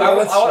 dude. Yeah,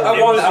 that's true.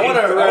 I want like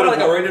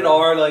incredible. a rated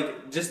R,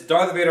 like just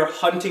Darth Vader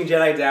hunting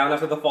Jedi down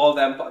after the fall of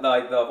them,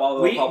 like the fall of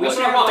the We Republic.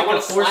 should have like I a want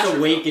a Force slasher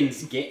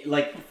Awakens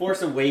like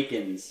Force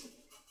Awakens,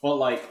 but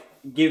like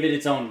give it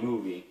its own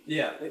movie.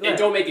 Yeah, and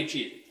don't make it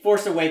cheap.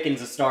 Force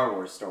Awakens, a Star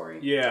Wars story.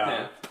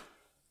 Yeah.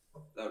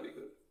 That would be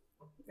good.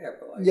 Yeah,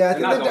 but like, Yeah,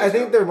 they're not I going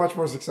think to. they're much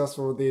more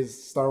successful with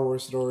these Star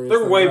Wars stories. They're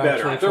than way the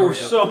better. actual They're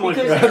shows. so much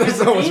Because better. There's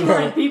so much mainline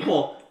better.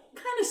 people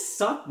kind of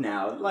suck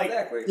now. Like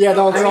Exactly. Yeah,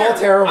 no, they're all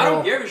terrible. I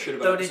don't give a shit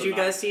about So it. did you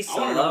guys see I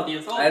want to know about the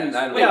anthologies.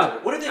 And Wait, Yeah.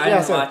 what did they I Yeah,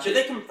 didn't so- watch Did it.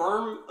 they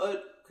confirm a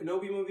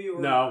Kenobi movie? Or?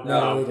 No. No, they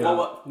Well, didn't.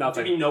 what,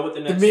 Nothing. Do we know what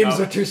the The next? memes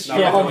No. are too No.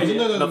 strong. Isn't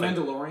there the Nothing.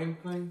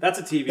 Mandalorian thing? That's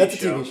a TV That's a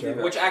show. TV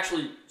show. Which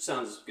actually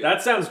sounds good.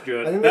 That sounds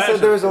good. I think they That said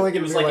there was sounds only It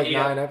going to was be like like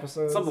 9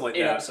 episodes. something like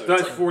 8 that. episodes.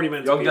 That's It's like 40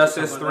 minutes. Young each,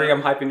 Justice something 3. like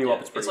I'm hyping you Yeah, up.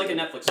 It's it's pretty like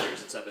a good. Netflix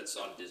series, except it's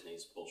on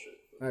Disney's bullshit.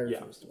 I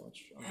refuse to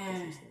watch.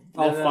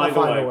 I'll find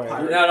a way.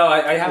 No,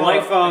 I have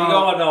Life, you go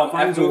on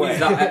finds a way.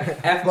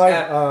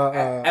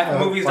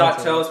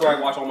 fmovies.to is where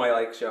I watch all my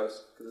like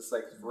shows because it's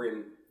like free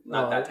and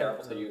not that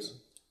terrible to use.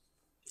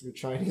 Your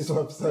Chinese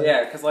website.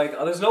 Yeah, because like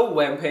there's no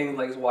way I'm paying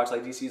like to watch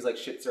like DC's like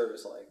shit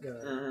service like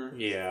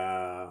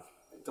Yeah.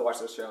 to watch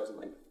those shows and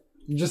like.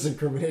 You just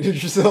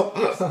incriminated yourself.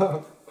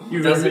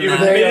 You've Doesn't admitted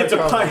matter.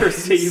 to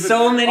piracy.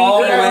 So many Oh,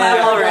 people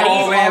have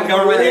already.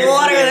 government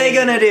What are they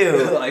gonna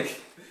do? like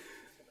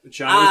The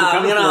Chinese are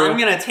coming I'm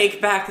through. gonna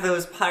take back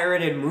those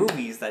pirated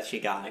movies that she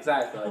got.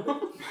 exactly.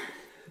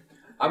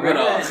 I'm Do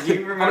you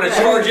remember gonna that?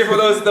 charge you for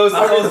those They'll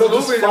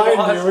just movies.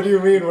 find you. What do you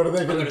mean? What are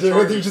they going to do?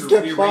 You just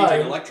get rearranging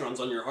fined.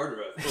 electrons on your hard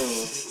drive.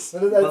 That's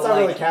not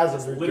really like,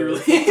 chasm. literally.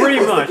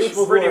 Pretty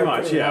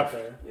much, yeah.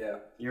 Yeah.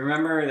 You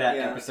remember that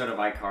Yeah. episode of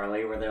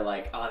iCarly where they're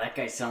like, "Oh, that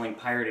guy's selling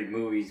pirated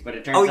movies," but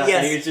it turns Oh, out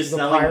yes. that he was just The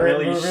selling pirate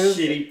really movies?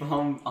 shitty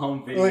home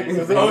Like, videos.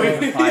 was of it-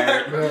 being a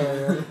pirate.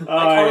 Yeah.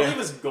 Carly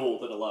was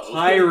gold at a lot of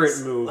Pirate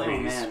things.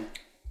 movies.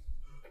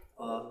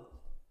 Oh man.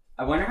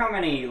 I wonder how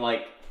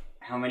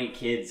many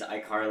kids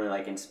iCarly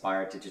like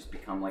inspired to just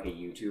become like a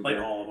YouTuber. Like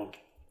all of them.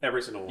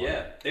 Every single one.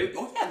 Yeah.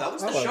 That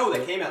was the I show like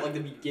that it. came out like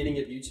the beginning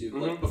of YouTube,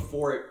 like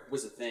before it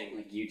was a thing.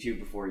 Like YouTube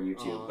before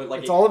YouTube. But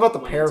like It's all about the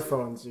went pear into-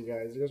 phones, you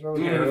guys. You guys remember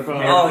the Pear pear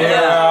phone. phones? Oh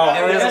yeah,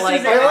 it was Yes,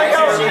 like I like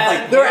how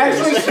Shaped like they're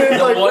actually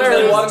shaped like one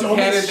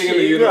pears. thing in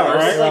the Yeah,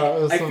 universe.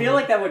 right? I feel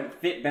like that would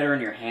fit better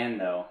in your hand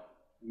though.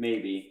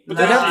 Maybe. But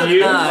They'd have that's to- you.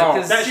 Nah,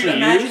 'cause That's Dude, you.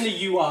 imagine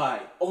the UI.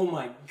 Oh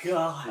my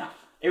god.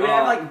 It would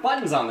have like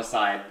buttons on the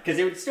side because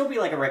it would still be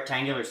like a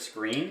rectangular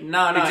screen.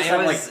 No, It just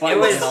had, like, it buttons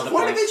was. in all the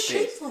What if blank it's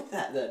space. shaped like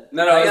that then?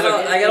 No, I it's gotta,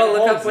 like, I gotta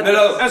look up what.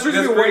 no. That's the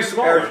supposed to be way screen's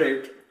smaller.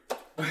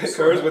 pear-shaped.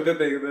 Curves with the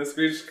thing. The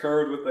screen's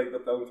curved with like the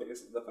phone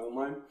case, the phone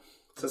line.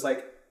 So it's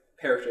like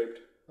pear-shaped.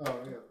 Oh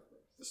yeah,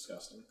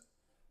 disgusting.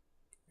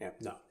 Yeah,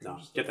 no.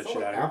 Get that It's shit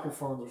all out of here. Apple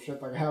phones are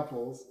shaped like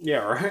apples. Yeah,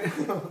 right?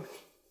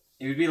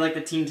 It would be like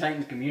the Teen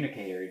Titans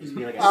communicator. It'd just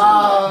be like a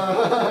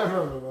I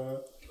remember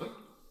that.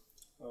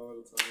 Oh,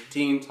 what a time.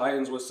 Teen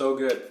Titans was so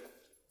good.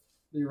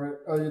 You right?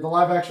 Oh, the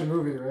live action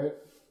movie, right?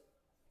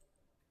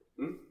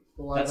 Hmm?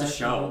 The live That's a action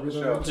show. movie,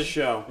 Show. It's a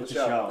show. It's a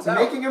show. They're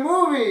making a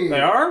movie.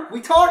 They are? We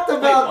talked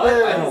about what? I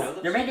this. didn't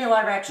know They're making a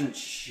live action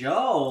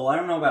show. I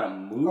don't know about a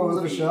movie. Oh, was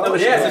it a show? No,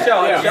 Yeah, it's a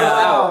show. Yeah. It's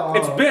out.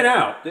 It's been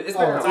out. It's Oh,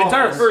 been it's The out.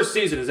 entire awful. first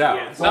season is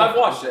out. No, I've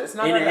watched it. It's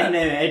not In that bad.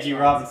 Edgy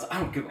Robinson. I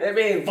don't give a I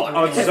mean,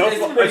 Oh, it's so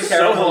pretty it's so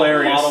terrible.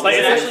 hilarious. Model. Like,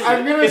 It's it's actually-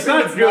 I'm gonna it's say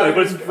not good,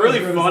 but it's as really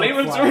good as funny. The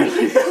But it's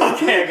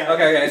Flash. really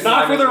Okay, It's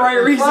not for the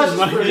right reasons.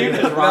 Flash is pretty Even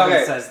good. as Robin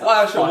Okay, says the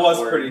Flash fuck was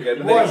word. pretty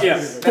good. Was Yeah,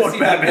 pretty fuck good. Let's see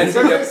Batman. that.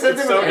 Same thing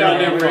It's so with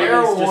goddamn Arrow. funny.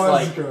 Arrow It's just was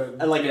like-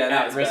 good. Like Yeah, an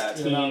that was at-risk bad.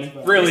 Yeah, that was teen.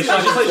 bad. Really,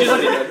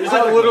 she's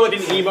like literally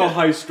an emo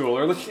high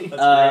schooler.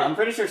 I'm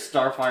pretty sure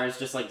Starfire is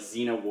just like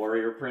Xena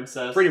warrior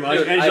princess. Pretty much,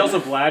 Dude, and she's I- also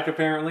black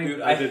apparently.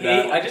 Dude, I I did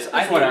hate. that. I It's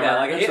hate whatever. that.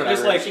 Like, It's it whatever.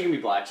 just like she can be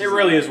black. It She's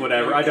really not- is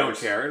whatever. I don't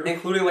care.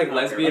 including like And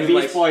lesbians. Beast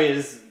Like, Boy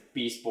is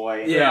Beast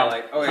Boy. yeah,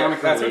 like oh yeah,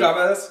 Comic that's what relief. we're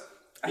talking about this.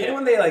 I hate it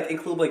when they like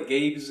include like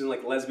gays and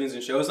like lesbians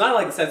in shows. Not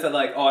like the sense that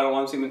like oh I don't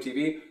want to see them on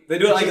TV. They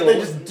do it like They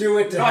just do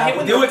it to No, I hate happen.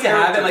 when do it to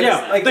have it like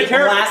Yeah, like the the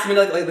character- last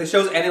minute like the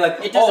show's ending like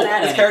It doesn't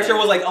add this character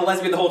anything. was like a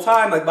lesbian the whole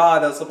time like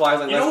the supplies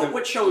like You know lesbian.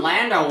 what show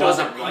Lando does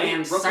wasn't it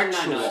right? Brooklyn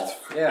Nine-Nine.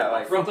 pansexual. Yeah,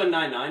 like Brooklyn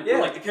Nine-Nine. Yeah.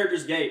 Where, like the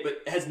character's gay,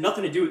 but it has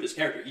nothing to do with this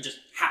character. He just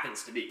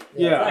happens to be.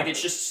 Yeah. Like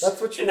it's just That's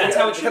what you and that's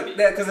want. how it should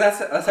be. because that's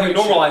how you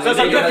normalize That's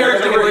it. like You the know,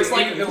 character like, where it's it's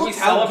like, if we look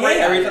how celebrate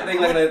gay I am.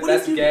 everything like What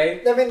that's do you do?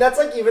 gay. I mean, that's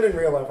like even in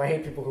real life. I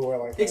hate people who are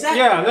like that. Exactly.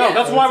 Yeah, no,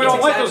 that's why we don't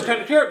like Exactly. those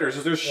kind of characters.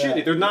 Because they're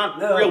shitty. They're not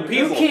No, real because-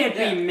 You people. can't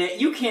be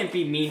you can't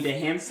be mean to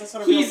him. That's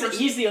not a real person.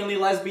 He's the only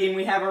lesbian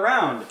we have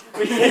around.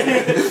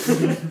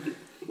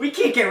 We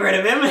can't get rid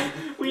of him.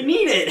 We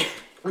need it.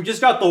 We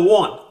just got the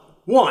one.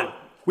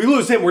 We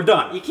lose him, we're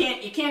done. You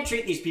can't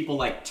treat these people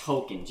like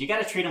tokens. You got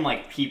to treat them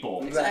like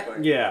people.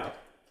 Exactly. Yeah,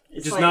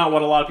 It's just like- not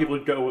what a lot of people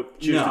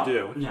choose no, to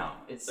do. No,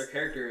 it's Their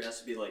character has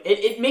to be like.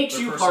 it makes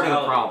their you part of the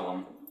personality.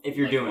 problem if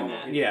you're Like, doing normal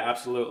that. people. Yeah,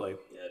 absolutely.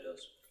 Yeah, it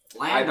does.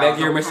 I beg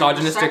your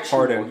misogynistic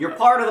pardon. You're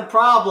part of the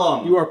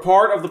problem. You are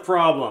part of the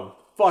problem.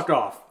 Fuck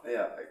off.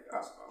 Yeah.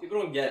 People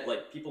don't get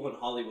like people in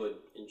Hollywood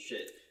and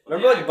shit.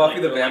 Remember, like, They act Buffy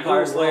the they're Vampire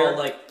we're Slayer? all,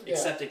 like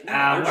accepting.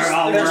 Ah, they're we're just-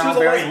 all- they're we're just all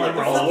fucking very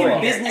liberal.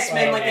 fucking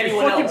businessmen like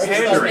anyone Fucking else. They're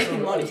just pandering.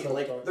 making money.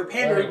 Like they're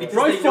pandering because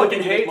Probably they know fucking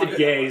they hate make the money.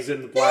 gays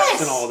and the blacks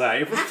Yes! and all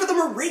that. Half of them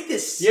are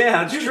rapists.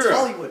 Yeah, that's Dude, true. It's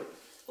Hollywood.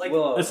 Like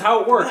Well, That's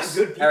how it they're not works.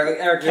 good people. Eric,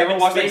 you ever Kevin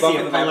watched like, Buffy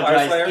Spacey the Vampire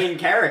apologized Slayer? in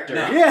character.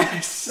 No.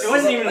 Yes. It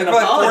wasn't even an Like, for,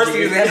 like, 4 apology.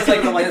 seasons, It they was had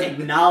to, just like, like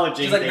acknowledging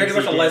She's like very things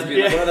much a he did.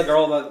 lesbian. Like, Yeah. one of the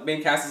girl, the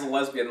main cast is a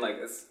lesbian. Like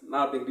it's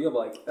not a big deal, but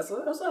like that's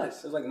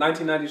nice. It was like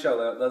 1990 show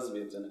that had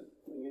lesbians in it.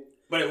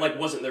 But it like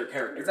wasn't their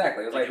character.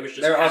 Exactly. It was like, it was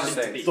just they're all the happened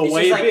to same. be. The It's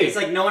way just it like be. it's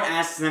like no one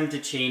asks them to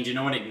change and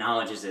no one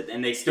acknowledges it,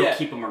 and they still Yeah.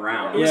 keep them It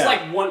around. was Yeah.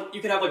 like one.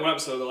 You could have like one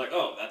episode. They're like,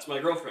 "Oh, that's my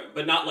girlfriend,"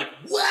 but not like,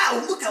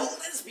 "Wow, look how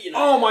lesbian." I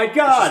Oh am." my It's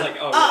god. just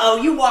like, oh,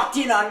 Uh-oh, you walked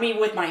in on me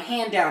with my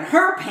hand down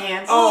her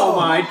pants. Oh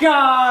my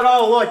god.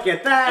 Oh look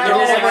at that. And Oh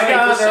they're just, my like,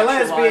 god. They're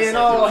hypersexualized, lesbian.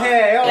 like, Oh they're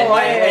hey. And, Oh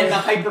and the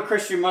hey. hyper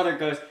Christian mother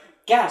goes,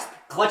 gasp,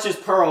 clutches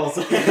pearls.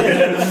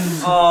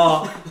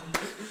 Oh,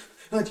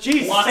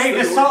 Jesus, Lost save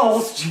the the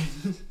souls.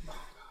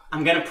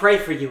 I'm gonna pray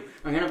for you.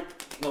 I'm gonna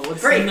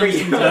pray for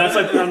you. So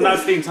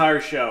that's the entire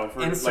show.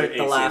 For Insert like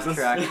the 8 laugh seasons.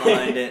 track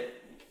behind it.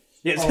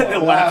 Yes, the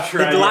laugh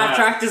track. The laugh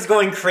track is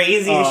going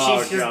crazy. Oh,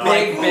 She's just God.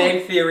 Big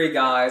Bang Theory,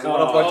 guys. What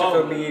a bunch of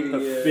The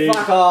comedians. big,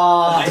 Fuck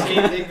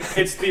off.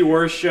 it's the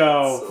worst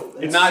show.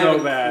 It's Not so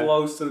even bad.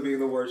 close to being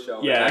the worst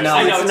show. Yeah. No,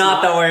 I know it's it's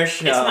not not. the worst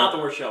show. It's not the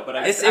worst show, but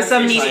It's I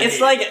a hate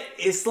it.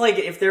 it's like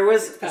if there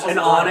was It's an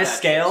a lot of honest that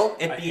scale,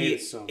 shit. it'd I hate be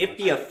it so it'd much.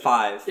 be a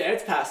 5. Yeah,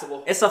 it's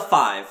passable. It's a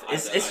 5.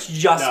 It's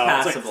just No,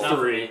 passable. it's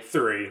like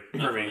three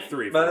for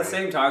me. But at the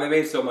same time, they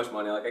made so much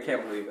money. Like I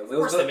can't believe it. Of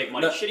course they make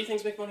money. Shitty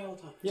things make money all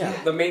the time. Yeah.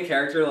 The main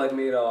character like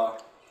made I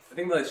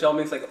think the show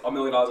makes like $1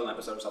 million an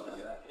episode or something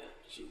like that.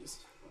 Jeez.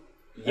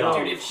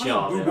 Young Dude, if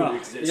Sheldon. Honey Boo Boo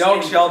exists,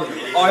 Young Sheldon.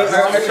 Oh, I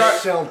tried.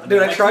 Sheldon.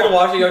 Dude, I tried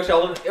watching Young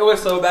Sheldon. It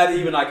was so bad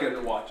even I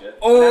couldn't watch it.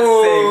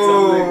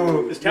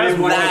 Oh, This Kaz that's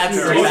Most bad.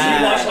 of you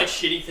watch like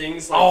shitty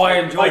things. Like, Oh, I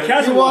enjoyed Like it.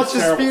 Kaz You watch the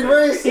terrible. Speed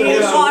Race? He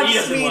Yeah. watched He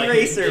doesn't Speed like it.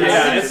 Racer.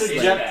 Yeah, He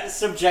it's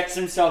subjects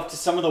himself to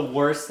some of the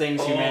worst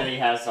things humanity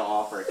has to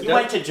offer. He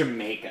went to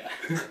Jamaica.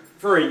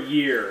 For a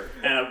year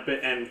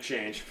and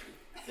change.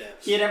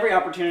 He had every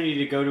opportunity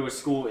to go to a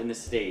school in the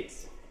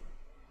States,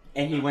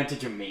 and he went to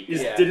Jamaica. He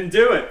just Yeah. didn't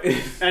do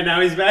it, and now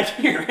he's back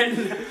here.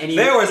 And he,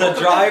 There was a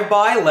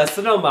drive-by less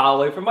than a mile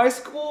away from my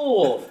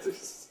school.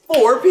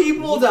 4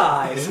 people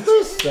died. Isn't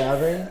there a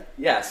stabbing?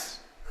 Yes.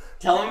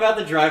 Tell him about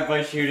the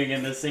drive-by shooting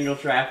in the single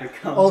traffic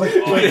cone. Oh,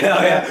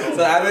 Yeah.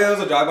 So I think there was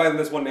a drive-by in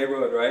this one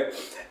neighborhood, right?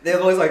 They were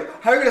always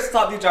like, how are you gonna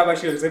stop these drive-by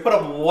shooters? They put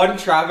up one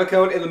traffic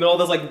cone in the middle of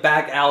this like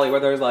back alley where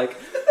there's like,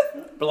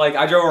 but like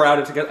I drove around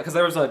it to get because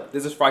there's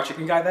this fried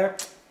chicken guy there,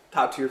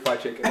 top tier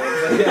fried chicken.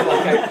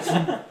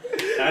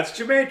 That's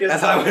Jamaica.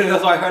 That's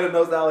why I heard in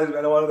those alleys,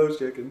 man. I wanted those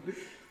chicken.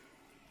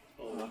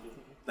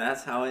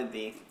 That's how it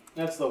be.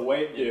 That's the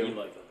way to you do.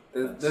 like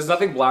that. There's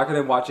nothing blacker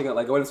than watching it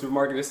like going to the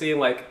supermarket and seeing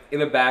like in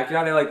the back, you know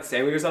how they like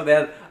sandwich or something. They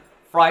had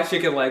fried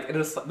chicken like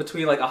in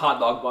between like a hot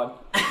dog bun,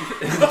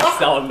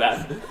 selling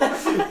that.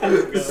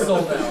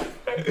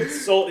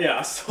 Sold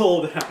out.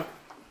 Sold out.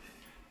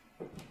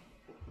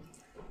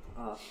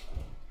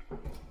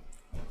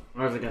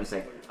 What was I gonna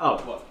say? Oh,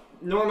 What?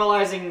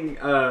 normalizing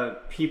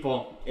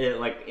people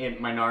like in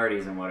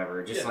minorities and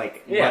whatever. Just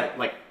Yeah.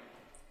 like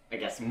I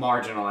guess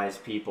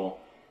marginalized people.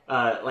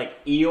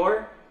 Like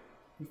Eeyore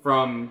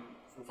from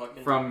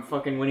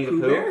fucking Winnie the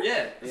Pooh.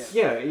 Yeah.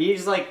 Yeah,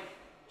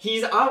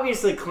 he's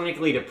obviously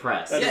clinically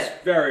depressed. That Yeah. is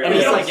very. And You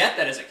he's don't like- get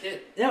that as a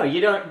kid. No, you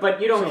don't.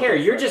 But you don't So care.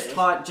 You're frustrating. just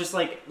taught. Just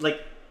like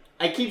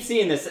I keep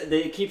seeing this.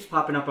 It keeps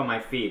popping up on my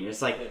feed. And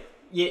it's like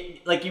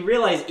you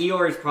realize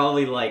Eeyore is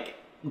probably like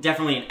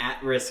definitely an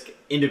at-risk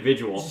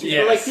individual.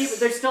 Yes. But like people,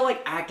 they're still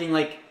like acting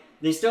like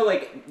they still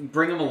like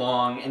bring him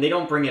along, and they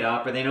don't bring it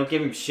up, or they don't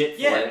give him shit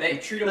for Yeah, it. they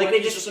treat him Like, like, they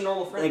he's just- just a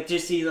normal friend. Like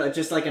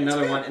just like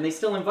another one, and they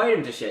still invite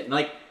him to shit. And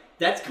like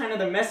that's kind of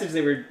the message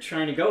they were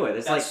trying to go with.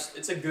 It's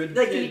It's a good.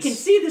 like you kid's can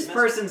see this message.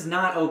 person's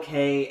not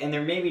okay, and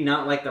they're maybe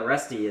not like the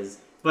rest he is,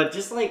 but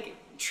just like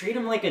treat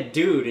him like a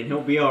dude, and he'll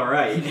be all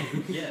right.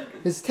 Yeah.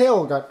 His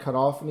tail got cut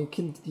off, and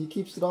he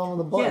keeps it on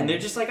the button. Yeah, and they're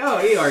just like, "Oh,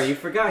 Eeyore, you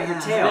forgot your I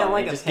tail." don't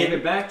like And a just give pin.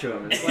 it back to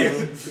him. It's like,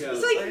 it's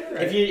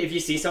like if you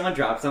see someone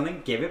drop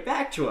something, give it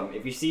back to him.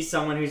 If you see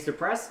someone who's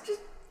depressed,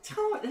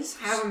 just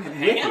have him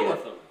Hang with out you.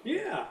 with them.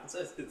 Yeah, That's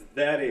it. it's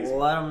that easy.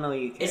 Let them know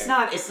you care. It's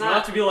not You don't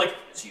have to be like,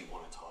 do you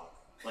want to talk?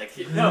 Like,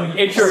 no.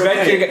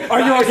 Intervention. Are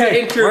you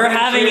okay? We're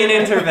having an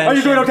intervention. Are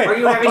you doing okay? Are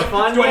you having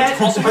fun yet?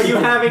 Are you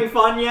having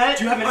fun yet?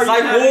 Do you have any Are you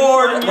Psych having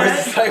ward. fun Where's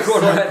yet? the psych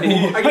ward ready?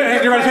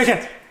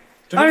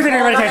 Are you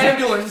depressed?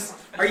 Ambulance.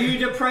 Are you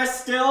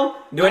depressed still?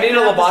 Do I need to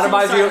have the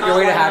lobotomize suicide your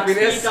way to hotline on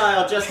happiness? Speed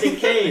dial just in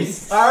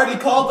case. I already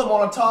called them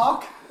on a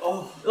talk.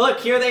 Look,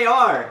 here they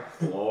are.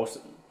 Hello.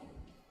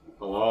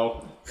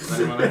 Hello. Is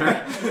anyone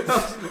there?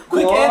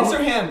 Quick, answer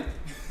him.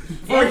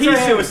 Or he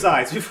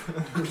suicides.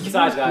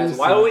 Besides, guys,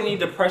 why do we need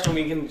depression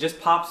when we can just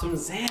pop some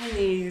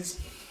Xannies?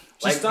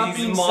 Like stop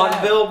these being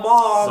Montville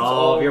moms.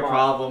 Solve your my-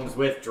 problems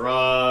with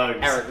drugs.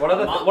 Eric, one of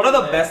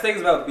the best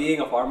things about being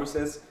a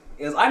pharmacist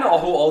is I know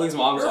who all these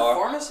moms You're a are.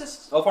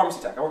 pharmacist? Oh,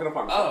 pharmacy tech. I work in a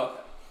pharmacy. Oh,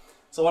 okay.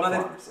 So one of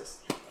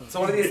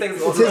these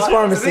things. It's his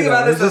pharmacy. The thing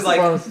about though. this It's is just like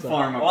pharmacy.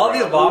 Pharma all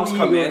these moms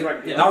come in,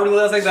 Yeah. not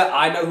realizing that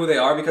I know who they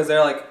are because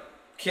they're like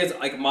kids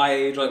like my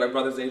age, or like my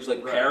brother's age,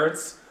 like Right.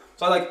 parents.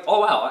 So I'm like, oh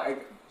wow,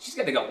 she's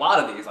getting a lot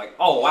of these. Like,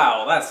 oh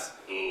wow, that's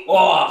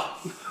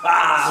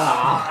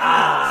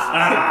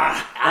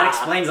That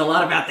explains a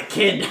lot about the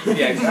kid.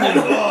 yeah,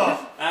 exactly.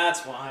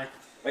 That's why.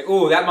 Like,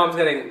 ooh, that mom's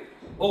getting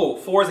 4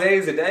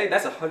 Xanax a day.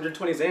 That's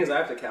 120 Xanax I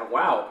have to count.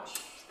 Wow,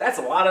 that's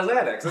a lot of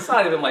Xanax. It's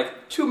not even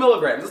like 2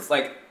 milligrams. It's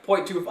like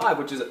 0.25,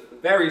 which is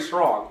very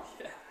strong.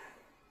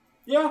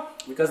 Yeah.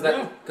 Because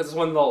it's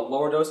one of the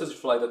lower doses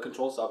for like the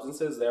controlled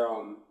substances. They're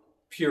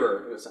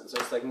pure in a sense. So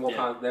it's like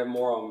more they're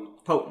more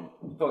Potent.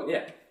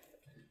 yeah.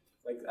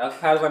 Like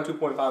Alkaline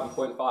 2.5 and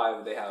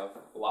 0.5, they have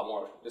a lot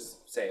more.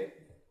 Just say,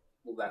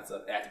 well, that's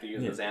they have to be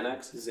using the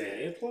Xanax.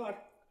 Xanax plot.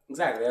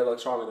 Exactly, they're like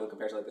stronger than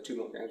compared to like the 2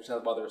 milligrams, which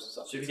have other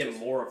stuff. So you get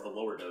more of the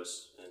lower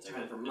dose. And take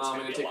Time it. for It's mom gonna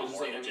and be a take lot it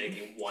more to than sleep.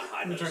 taking one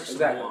high dose.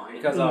 Exactly,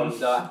 because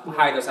the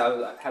high dose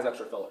has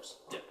extra fillers.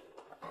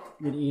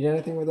 You gonna eat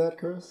anything with that,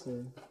 Chris?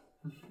 Or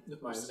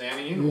My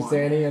Zanny you and wine.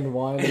 Xanny and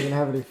wine? You gonna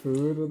have any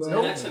food with that?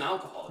 Xanax and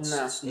alcohol.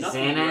 It's nothing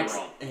Xanax,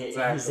 wrong.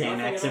 Exactly.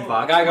 Xanax and The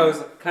vodka. guy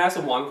goes, "Can I have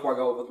some wine before I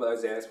go with my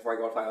Xanax? Before I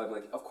go to fight?" I'm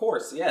like, "Of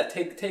course, yeah.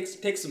 Take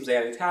some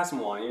Xanax, have some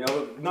wine. You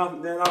know,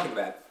 nothing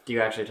bad." Do you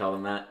actually tell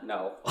them that?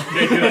 No,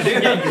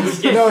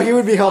 No, he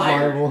would be held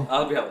liable.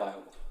 I'll be held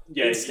liable.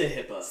 Yeah, Insta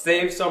HIPAA.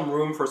 Save some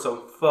room for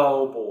some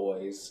faux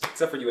boys,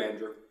 except for you,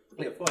 Andrew.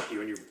 yeah, fuck you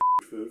and your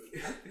food.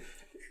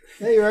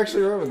 Hey, you're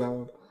actually right with that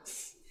one.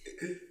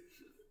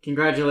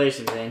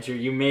 Congratulations, Andrew.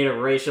 You made a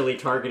racially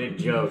targeted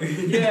joke.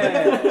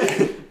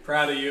 Yeah,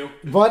 proud of you.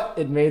 But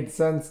it made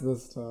sense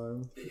this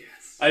time.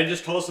 I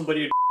just told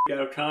somebody to out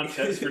of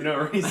context for no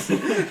reason.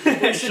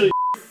 Actually,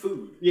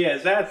 food. Yeah,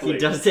 exactly. He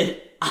does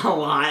it a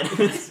lot.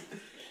 There's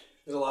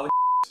a lot of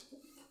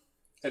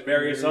And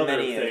various other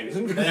Many things.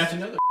 and that's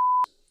another.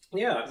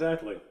 Yeah,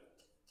 exactly.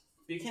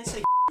 But you can't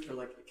say for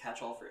like a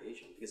catch-all for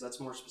Asian because that's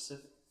more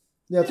specific.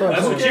 Yeah, that's what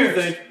That's I'm what saying.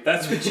 you think.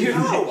 That's what you think.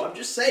 No, I'm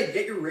just saying,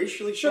 get your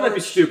racially Shut up,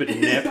 you charged stupid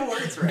nip.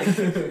 words right.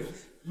 Ooh,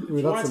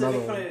 You want that's to another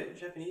make fun one. of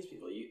Japanese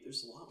people?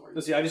 There's a lot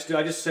more. See, I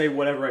just say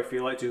whatever I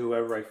feel like to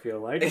whoever I feel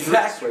like.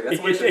 Exactly.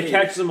 That's what It it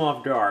catches them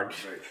off guard.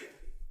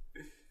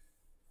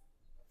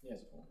 Yes.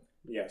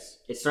 Yes.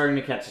 It's starting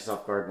to catch us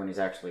off guard when he's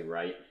actually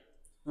right.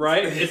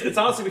 Right? It's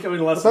honestly becoming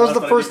less That and was less the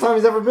that I first do- time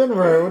he's ever been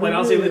right. What do Like, you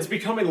honestly, mean? it's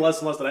becoming less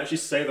and less that I actually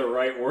say the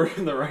right word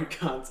in the right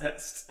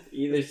context.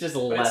 There's just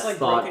it's less like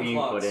thought broken being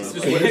clocks. put It's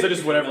into Just, it.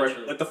 just whatever.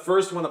 Eventually. Like the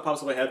first one that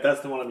pops in my head,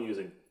 that's the one I'm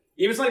using.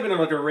 Even if it's not even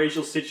like a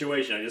racial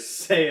situation, I just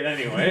say it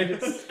anyway.